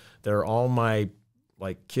 they're all my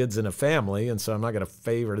like kids in a family. And so I'm not going to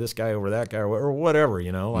favor this guy over that guy or whatever,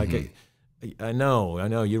 you know, like I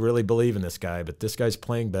know you really believe in this guy, but this guy's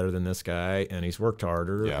playing better than this guy and he's worked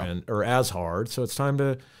harder or as hard. So it's time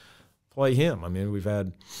to play him. I mean, we've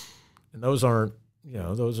had, and those aren't, you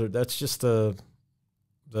know, that's just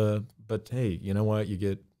but hey, you know what? You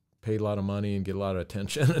get paid a lot of money and get a lot of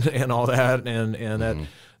attention and all that. And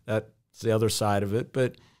that's the other side of it.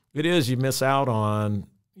 But it is, you miss out on,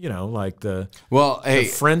 you know, like the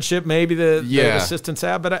friendship maybe the assistants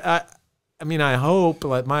have. But I mean, I hope,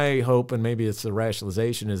 like my hope, and maybe it's the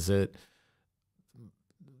rationalization, is that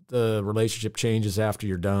the relationship changes after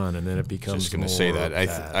you're done, and then it becomes. Just going to say that.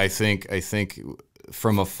 I think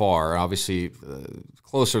from afar, obviously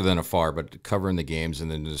closer than afar, but covering the games and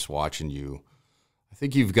then just watching you, I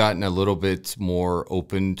think you've gotten a little bit more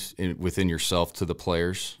opened within yourself to the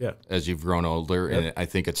players as you've grown older, and I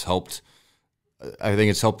think it's helped. I think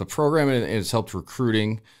it's helped the program and it's helped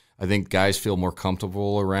recruiting. I think guys feel more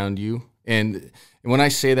comfortable around you. And when I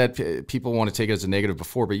say that, people want to take it as a negative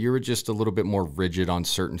before, but you were just a little bit more rigid on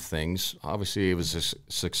certain things. Obviously, it was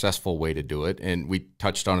a successful way to do it, and we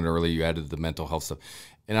touched on it earlier. You added the mental health stuff.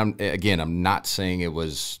 And I'm not saying it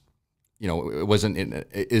was, you know, it wasn't an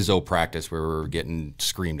ISO practice where we're getting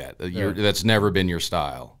screamed at. That's never been your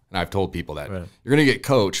style. And I've told people that. Right. You're going to get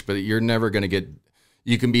coached, but you're never going to get –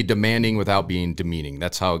 you can be demanding without being demeaning.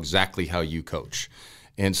 That's exactly how you coach.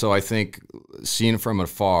 And so I think seeing from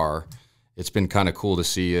afar – it's been kind of cool to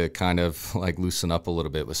see you kind of like loosen up a little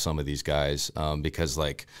bit with some of these guys because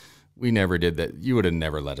like we never did that. You would have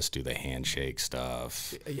never let us do the handshake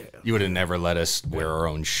stuff. Yeah. You would have never let us wear our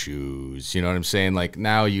own shoes. You know what I'm saying? Like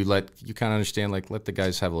now you kind of understand, like let the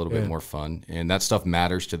guys have a little bit more fun, and that stuff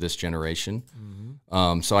matters to this generation.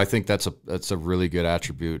 Mm-hmm. So I think that's a really good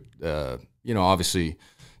attribute. You know, obviously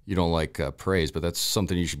you don't like praise, but that's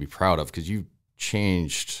something you should be proud of because you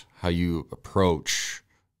changed how you approach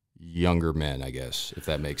younger men, I guess, if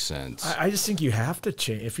that makes sense. I just think you have to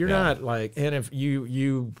change. If you're not like, and if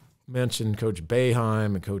you mentioned Coach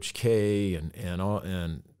Boeheim and Coach K and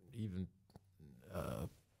even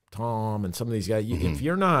Tom and some of these guys, if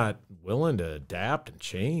you're not willing to adapt and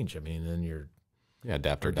change, I mean, then you're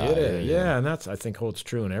adapt or die. And that's, I think, holds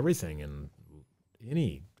true in everything in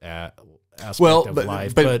any aspect of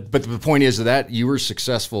life. But the point is that you were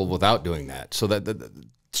successful without doing that, so that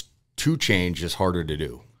to change is harder to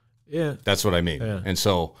do. Yeah, that's what I mean. Yeah. And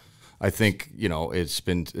so I think, you know, it's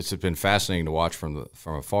been fascinating to watch from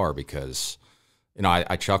afar because, you know,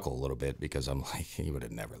 I chuckle a little bit because I'm like, he would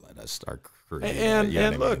have never let us start recruiting.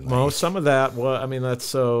 And look, Mo, some of that, I mean,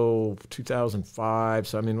 that's 2005.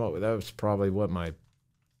 So I mean, that was probably my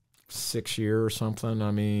 6th year or something.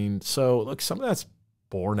 I mean, so look, some of that's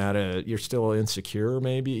born out of you're still insecure,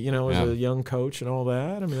 maybe, you know, as a young coach and all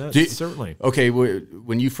that. I mean, that's certainly. Okay,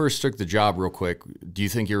 when you first took the job, real quick, do you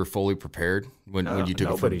think you were fully prepared when you took it?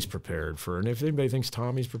 Nobody's prepared for, and if anybody thinks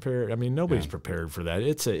Tommy's prepared, I mean, nobody's prepared for that.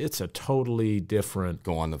 It's a totally different.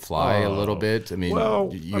 Go on the fly a little bit. I mean,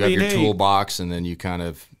 you have your toolbox, and then you kind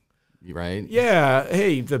of, right? Yeah.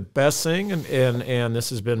 Hey, the best thing, and this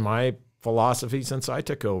has been my philosophy since I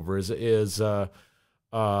took over is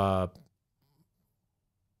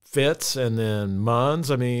Fitz and then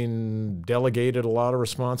Munns, I mean, delegated a lot of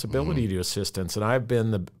responsibility to assistants, and I've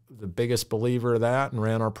been the biggest believer of that and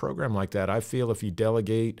ran our program like that. I feel if you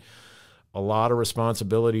delegate a lot of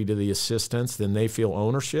responsibility to the assistants, then they feel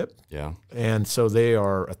ownership. Yeah. And so they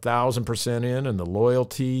are 1,000% in, and the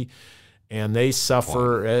loyalty, and they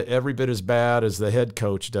suffer every bit as bad as the head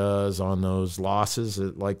coach does on those losses,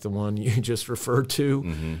 like the one you just referred to.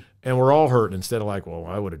 Mm-hmm. And we're all hurting instead of like, well,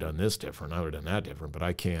 I would have done this different, I would have done that different, but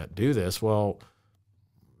I can't do this. Well,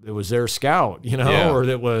 it was their scout, you know, or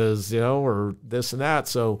it was, you know, or this and that.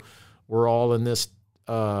 So we're all in this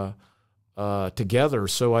together.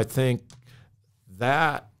 So I think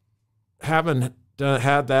that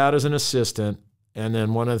had that as an assistant, and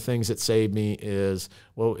then one of the things that saved me is,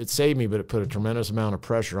 well, it saved me, but it put a tremendous amount of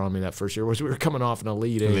pressure on me that first year, was we were coming off an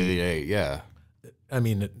Elite 8. Elite 8, yeah. I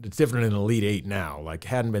mean, it's different in Elite 8 now. Like,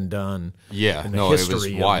 hadn't been done in the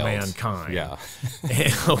history of mankind. Yeah.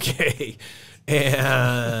 Okay.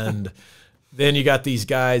 And then you got these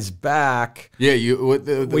guys back. Yeah,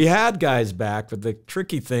 we had guys back, but the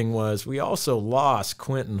tricky thing was we also lost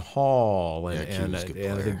Quentin Hall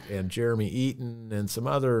and Jeremy Eaton and some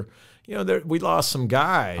other. We lost some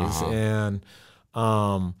guys, and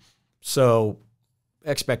so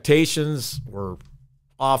expectations were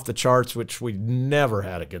off the charts, which we never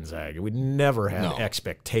had at Gonzaga. We never had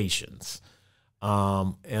expectations,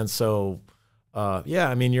 and so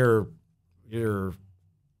I mean you're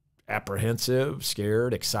apprehensive,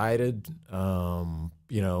 scared, excited,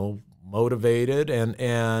 motivated,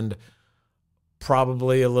 and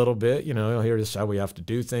probably a little bit, here's how we have to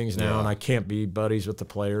do things now, and I can't be buddies with the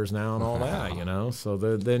players now and all that, So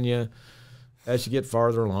then as you get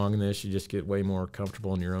farther along in this, you just get way more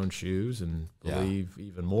comfortable in your own shoes and believe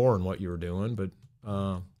even more in what you were doing. But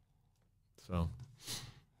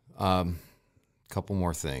couple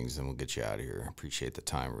more things, and we'll get you out of here. I appreciate the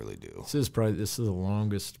time, really do. This is the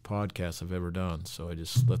longest podcast I've ever done. So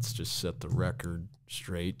let's just set the record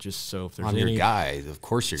straight. Just so if there's I'm your guy, of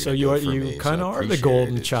course you're. So you kind of are the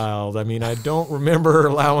golden child. I mean, I don't remember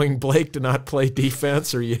allowing Blake to not play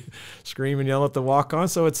defense or you scream and yell at the walk on.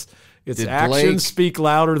 So it's actions speak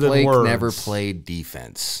louder than words. Blake never played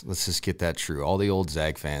defense. Let's just get that true. All the old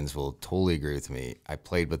Zag fans will totally agree with me. I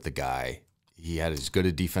played with the guy. He had as good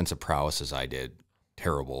a defensive prowess as I did.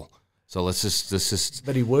 Terrible. So let's just.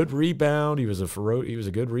 But he would rebound. He was a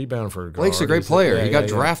good rebounder for a guard. Blake's a great player. He got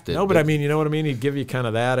drafted. No, but I mean, you know what I mean. He'd give you kind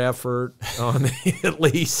of that effort on at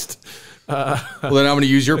least. Well, then I'm going to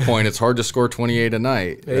use your point. It's hard to score 28 a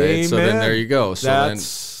night. Right? Amen. So then there you go. So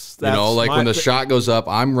when the shot goes up,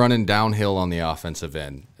 I'm running downhill on the offensive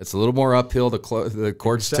end. It's a little more uphill. The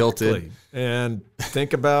court's tilted. And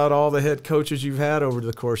think about all the head coaches you've had over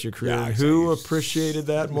the course of your career. Exactly. Who appreciated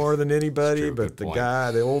that more than anybody? But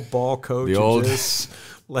the old ball coach who just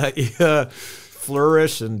let you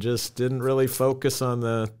flourish and just didn't really focus on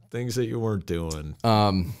the things that you weren't doing.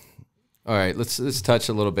 All right, let's touch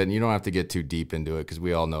a little bit. And you don't have to get too deep into it because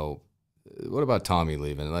we all know. What about Tommy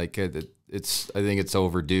leaving? Like I think it's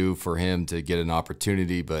overdue for him to get an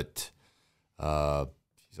opportunity, but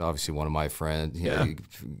he's obviously one of my friends.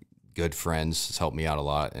 Good friends. Has helped me out a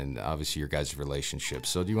lot, and obviously your guys' relationship.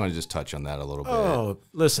 So do you want to just touch on that a little bit? Oh,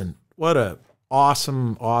 listen, what a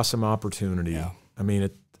awesome opportunity. Yeah. I mean,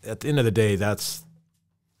 at the end of the day, that's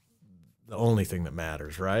the only thing that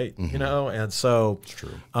matters, right? Mm-hmm. And so it's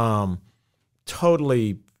true.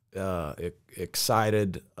 Totally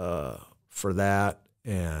excited for that,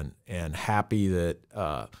 and happy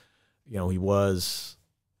that he was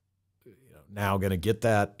now going to get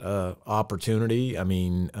that opportunity. I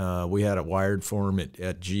mean, we had it wired for him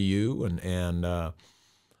at GU,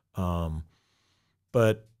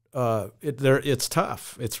 but it's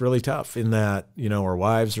tough. It's really tough in that our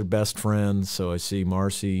wives are best friends. So I see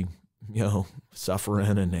Marcy,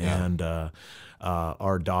 suffering, and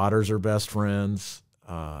our daughters are best friends.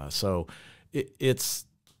 So it's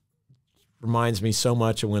reminds me so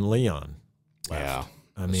much of when Leon left. Yeah,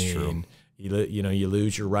 I mean. True. You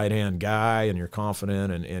lose your right-hand guy, and you're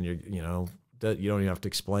confident, and you don't even have to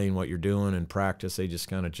explain what you're doing in practice. They just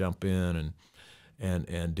kind of jump in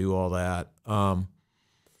and do all that.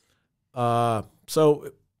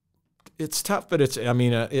 So it's tough, but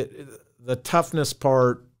the toughness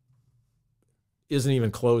part isn't even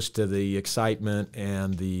close to the excitement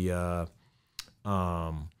and the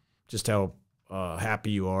just how happy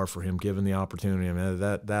you are for him given the opportunity. I mean,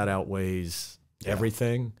 that outweighs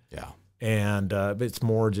everything. Yeah. And it's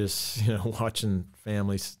more just, watching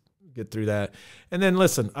families get through that. And then,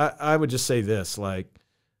 listen, I would just say this, like,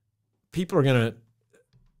 people are going to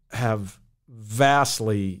have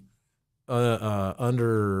vastly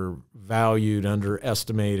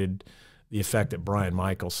underestimated the effect that Brian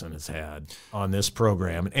Michelson has had on this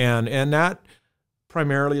program. And that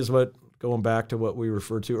primarily is going back to what we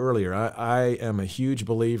referred to earlier. I am a huge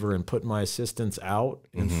believer in putting my assistants out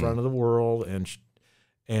in front of the world,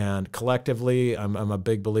 and collectively, I'm a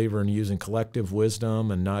big believer in using collective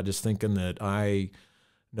wisdom and not just thinking that I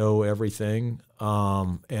know everything.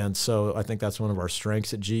 And so I think that's one of our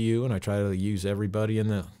strengths at GU, and I try to use everybody in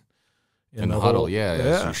the huddle.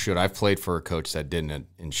 As you should. I've played for a coach that didn't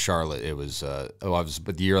in Charlotte. It was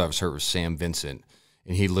but the year I was hurt was Sam Vincent,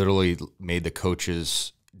 and he literally made the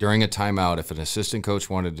coaches during a timeout. If an assistant coach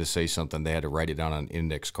wanted to say something, they had to write it down on an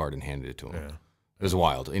index card and hand it to him. Yeah. It was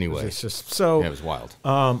wild. Anyway, it's just so. Yeah, it was wild.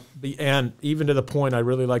 And even to the point, I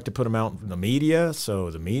really like to put them out in the media,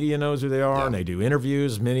 so the media knows who they are, and they do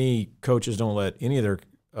interviews. Many coaches don't let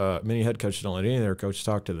many head coaches don't let any of their coaches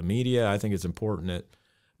talk to the media. I think it's important that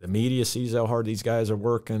the media sees how hard these guys are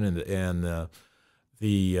working, and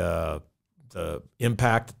the the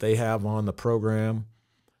impact that they have on the program.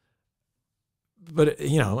 But,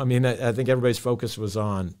 you know, I mean, I think everybody's focus was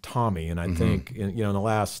on Tommy. And I think, in the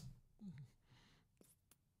last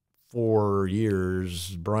 4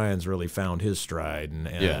 years, Brian's really found his stride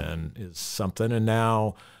and is something. And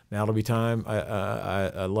now it'll be time.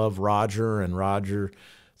 I love Roger, and Roger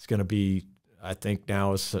is going to be, I think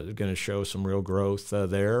now is going to show some real growth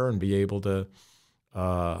there and be able to,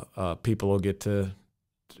 people will get to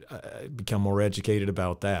become more educated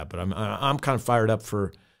about that. But I'm kind of fired up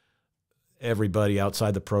for everybody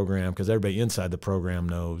outside the program, because everybody inside the program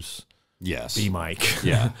knows B Mike.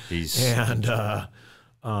 Yeah.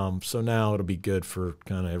 So now it'll be good for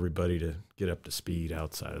kind of everybody to get up to speed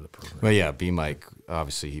outside of the program. Well, yeah, B Mike,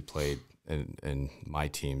 obviously he played in my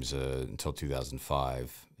teams until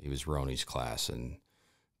 2005. He was Roney's class, and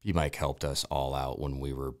B Mike helped us all out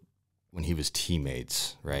when he was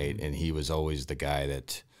teammates, right? And he was always the guy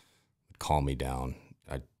that would calm me down.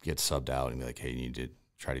 I'd get subbed out and be like, hey, you need to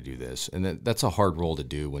try to do this. And that's a hard role to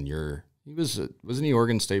do when wasn't he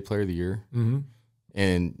Oregon State Player of the Year? Mm-hmm.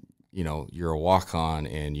 And, you know, you're a walk-on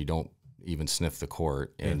and you don't even sniff the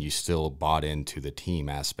court, and you still bought into the team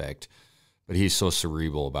aspect. But he's so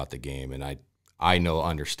cerebral about the game, and I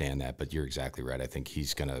understand that, but you're exactly right. I think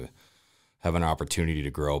he's going to have an opportunity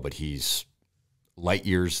to grow, but he's light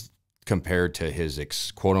years compared to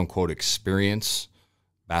his quote-unquote experience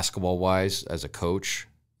basketball-wise as a coach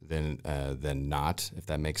than not, if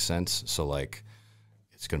that makes sense. So, like,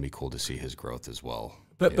 it's going to be cool to see his growth as well.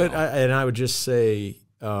 I would just say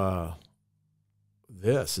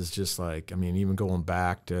this is just like, I mean, even going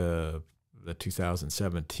back to the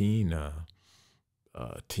 2017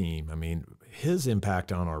 team, I mean, his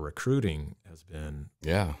impact on our recruiting has been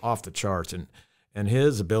off the charts, and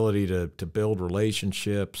his ability to build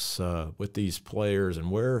relationships with these players,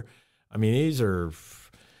 and these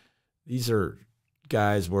are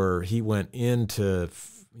guys where he went into,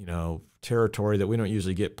 you know, territory that we don't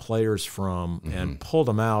usually get players from, and pulled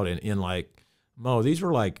them out in like, Mo, these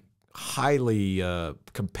were like highly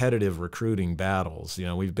competitive recruiting battles. You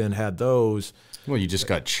know, we've had those. Well, you just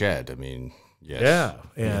got Ched. I mean, yes. Yeah,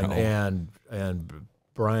 and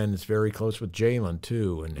Brian is very close with Jalen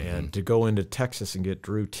too, and to go into Texas and get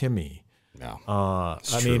Drew Timme. Yeah,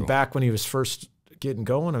 I mean, back when he was first getting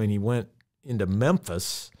going, I mean, he went into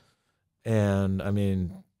Memphis, and I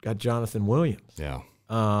mean, got Jonathan Williams. Yeah,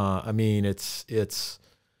 I mean, it's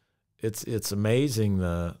amazing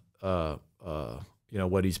you know,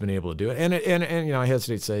 what he's been able to do. And you know, I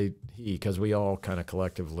hesitate to say he, because we all kind of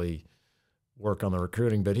collectively work on the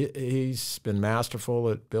recruiting, but he's been masterful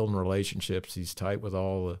at building relationships. He's tight with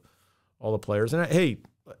all the players. And hey,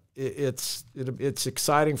 it's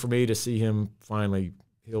exciting for me to see him finally.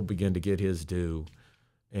 He'll begin to get his due,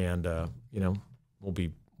 and you know, we'll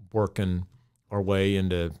be working our way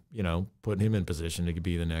into, you know, putting him in position to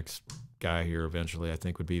be the next guy here eventually. I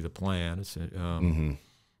think would be the plan.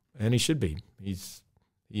 And he should be. He's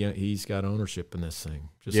got ownership in this thing,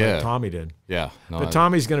 just like Tommy did. Yeah. No, but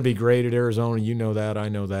Tommy's going to be great at Arizona. You know that. I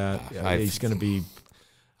know that. He's going to be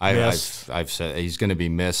missed. I've said he's going to be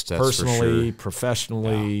missed. That's personally, for sure.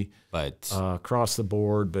 Professionally, but across the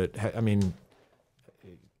board. But I mean,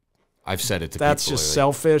 I've said it to that's people. That's just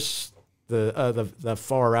selfish. The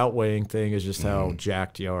far outweighing thing is just how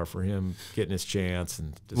jacked you are for him getting his chance.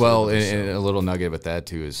 And a little nugget with that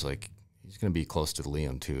too is like, he's going to be close to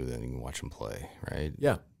Liam too. Then you can watch him play, right?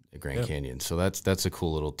 Yeah, at Grand Canyon. So that's a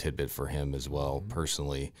cool little tidbit for him as well,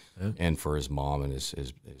 personally, and for his mom and his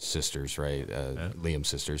sisters, right? Liam's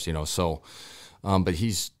sisters, you know. So, but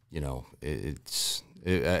he's, you know,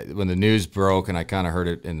 when the news broke, and I kind of heard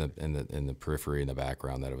it in the periphery in the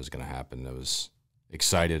background that it was going to happen. I was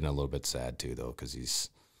excited and a little bit sad too, though, because he's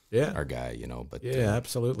our guy, you know. But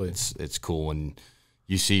absolutely, it's cool when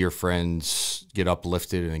you see your friends get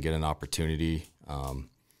uplifted and get an opportunity, and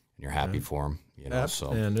you're happy for them, you know.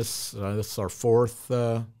 So, and this is our fourth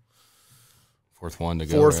one to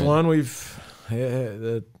go. Fourth one we've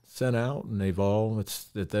sent out, and they've all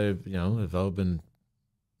been.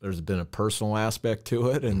 There's been a personal aspect to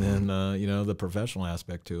it, and then you know, the professional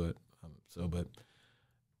aspect to it. But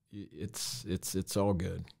it's all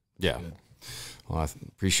good. Yeah. Good. Well, I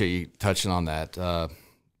appreciate you touching on that.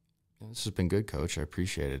 This has been good, Coach. I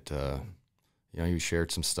appreciate it. You know, you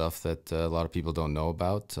shared some stuff that a lot of people don't know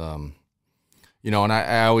about. You know, and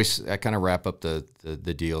I kind of wrap up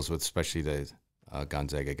the deals with, especially the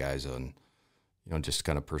Gonzaga guys, on, you know, just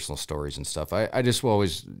kind of personal stories and stuff. I just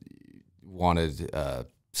always wanted to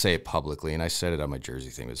say it publicly, and I said it on my jersey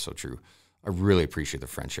thing. It's so true. I really appreciate the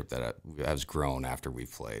friendship that has grown after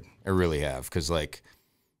we've played. I really have, because, like,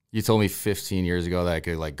 you told me 15 years ago that I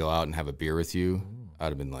could like go out and have a beer with you, I'd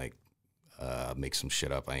have been like, make some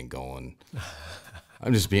shit up. I ain't going.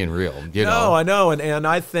 I'm just being real. You know? No, I know. And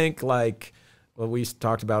I think like what we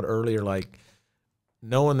talked about earlier, like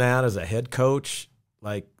knowing that as a head coach,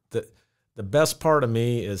 like the best part of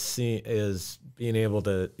me is being able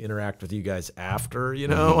to interact with you guys after, you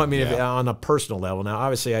know, I mean, if, on a personal level. Now,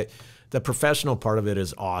 obviously the professional part of it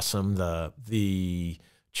is awesome. The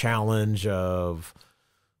challenge of,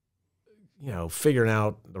 you know, figuring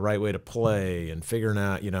out the right way to play and figuring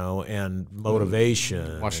out, you know, and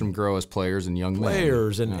motivation. Watch them grow as players and young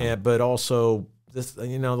players, men. And but also this,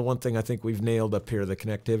 you know, the one thing I think we've nailed up here, the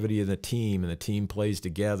connectivity of the team, and the team plays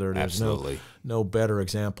together. There's no better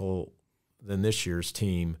example than this year's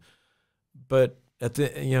team. But at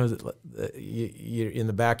the, you know, you in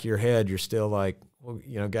the back of your head, you're still like, well,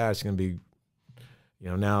 you know, guys, it's going to be, you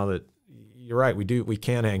know, now that. You're right. We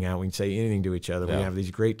can hang out. We can say anything to each other. Yeah. We have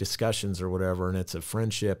these great discussions or whatever, and it's a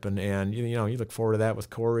friendship. And you know, you look forward to that with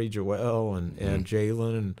Corey, Joel, and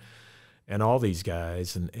Jalen, and all these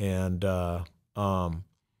guys. And it's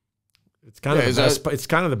kind of the best. It's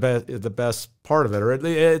kind of the best part of it, or I don't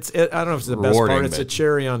know if it's the best part. It's a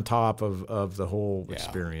cherry on top of the whole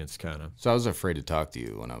experience, kind of. So I was afraid to talk to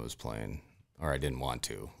you when I was playing, or I didn't want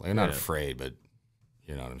to. Like, I'm not afraid, but.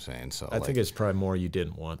 You know what I'm saying? So I think it's probably more you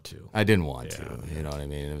didn't want to. I didn't want to. You know what I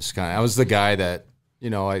mean? It was I was the guy that, you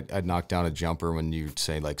know, I'd knock down a jumper when you'd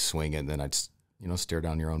say like swing it, and then I'd, you know, stare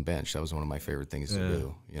down your own bench. That was one of my favorite things to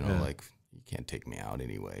do. You know, like you can't take me out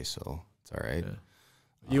anyway, so it's all right. Yeah.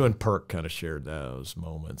 You and Perk kind of shared those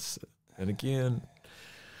moments, and again.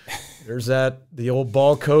 There's the old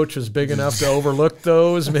ball coach was big enough to overlook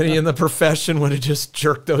those. Many in the profession would have just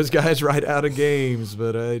jerked those guys right out of games.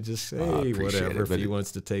 But I just say, whatever. If he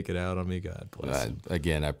wants to take it out on me, God bless him.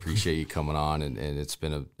 Again, I appreciate you coming on, and it's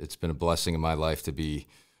been a blessing in my life to be,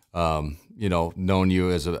 you know, known you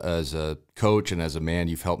as a coach and as a man.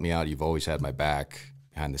 You've helped me out. You've always had my back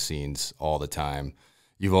behind the scenes all the time.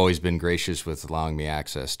 You've always been gracious with allowing me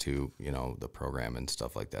access to, you know, the program and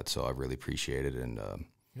stuff like that. So I really appreciate it. And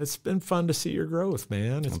it's been fun to see your growth,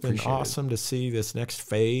 man. It's been awesome to see this next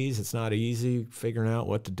phase. It's not easy figuring out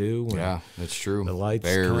what to do. Yeah, that's true. The lights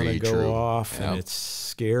kind of go off, and it's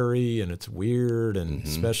scary and it's weird, and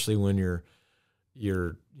especially when you're,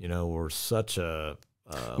 you know, we're such a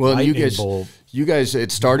well, you guys.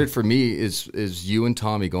 It started for me is you and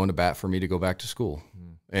Tommy going to bat for me to go back to school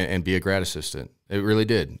and be a grad assistant. It really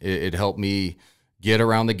did. It helped me get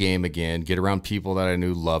around the game again, get around people that I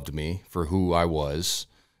knew loved me for who I was.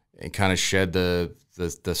 And kind of shed the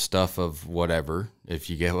stuff of whatever,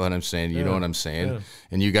 if you get what I'm saying. You know what I'm saying? Yeah.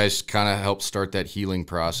 And you guys kind of helped start that healing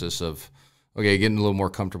process of, okay, getting a little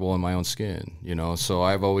more comfortable in my own skin, you know? So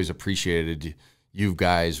I've always appreciated you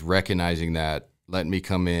guys recognizing that, letting me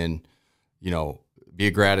come in, you know, be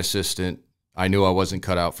a grad assistant. I knew I wasn't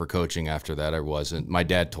cut out for coaching after that. I wasn't. My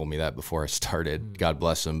dad told me that before I started. God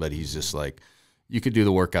bless him, but he's just like, you could do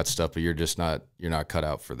the workout stuff, but you're not cut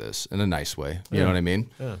out for this in a nice way. You know what I mean?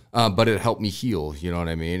 Yeah. But it helped me heal, you know what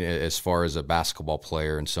I mean? As far as a basketball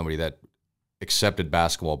player and somebody that accepted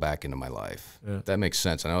basketball back into my life. Yeah. That makes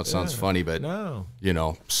sense. I know it sounds funny, but you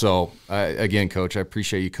know, so again, Coach, I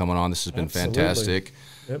appreciate you coming on. This has been fantastic.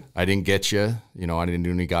 Yep. I didn't get you, you know, I didn't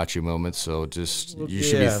do any got you moments. So just, you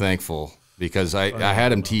should be thankful because I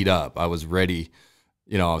had him teed up. I was ready.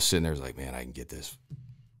 You know, I was sitting there, like, man, I can get this.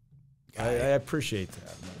 I appreciate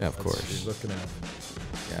that. Yeah, of course. You're looking out.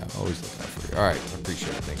 Yeah, always look out for you. All right, I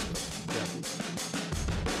appreciate it. Thanks,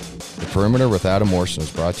 The Perimeter with Adam Morrison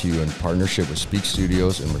is brought to you in partnership with Speak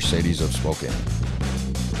Studios and Mercedes of Spokane.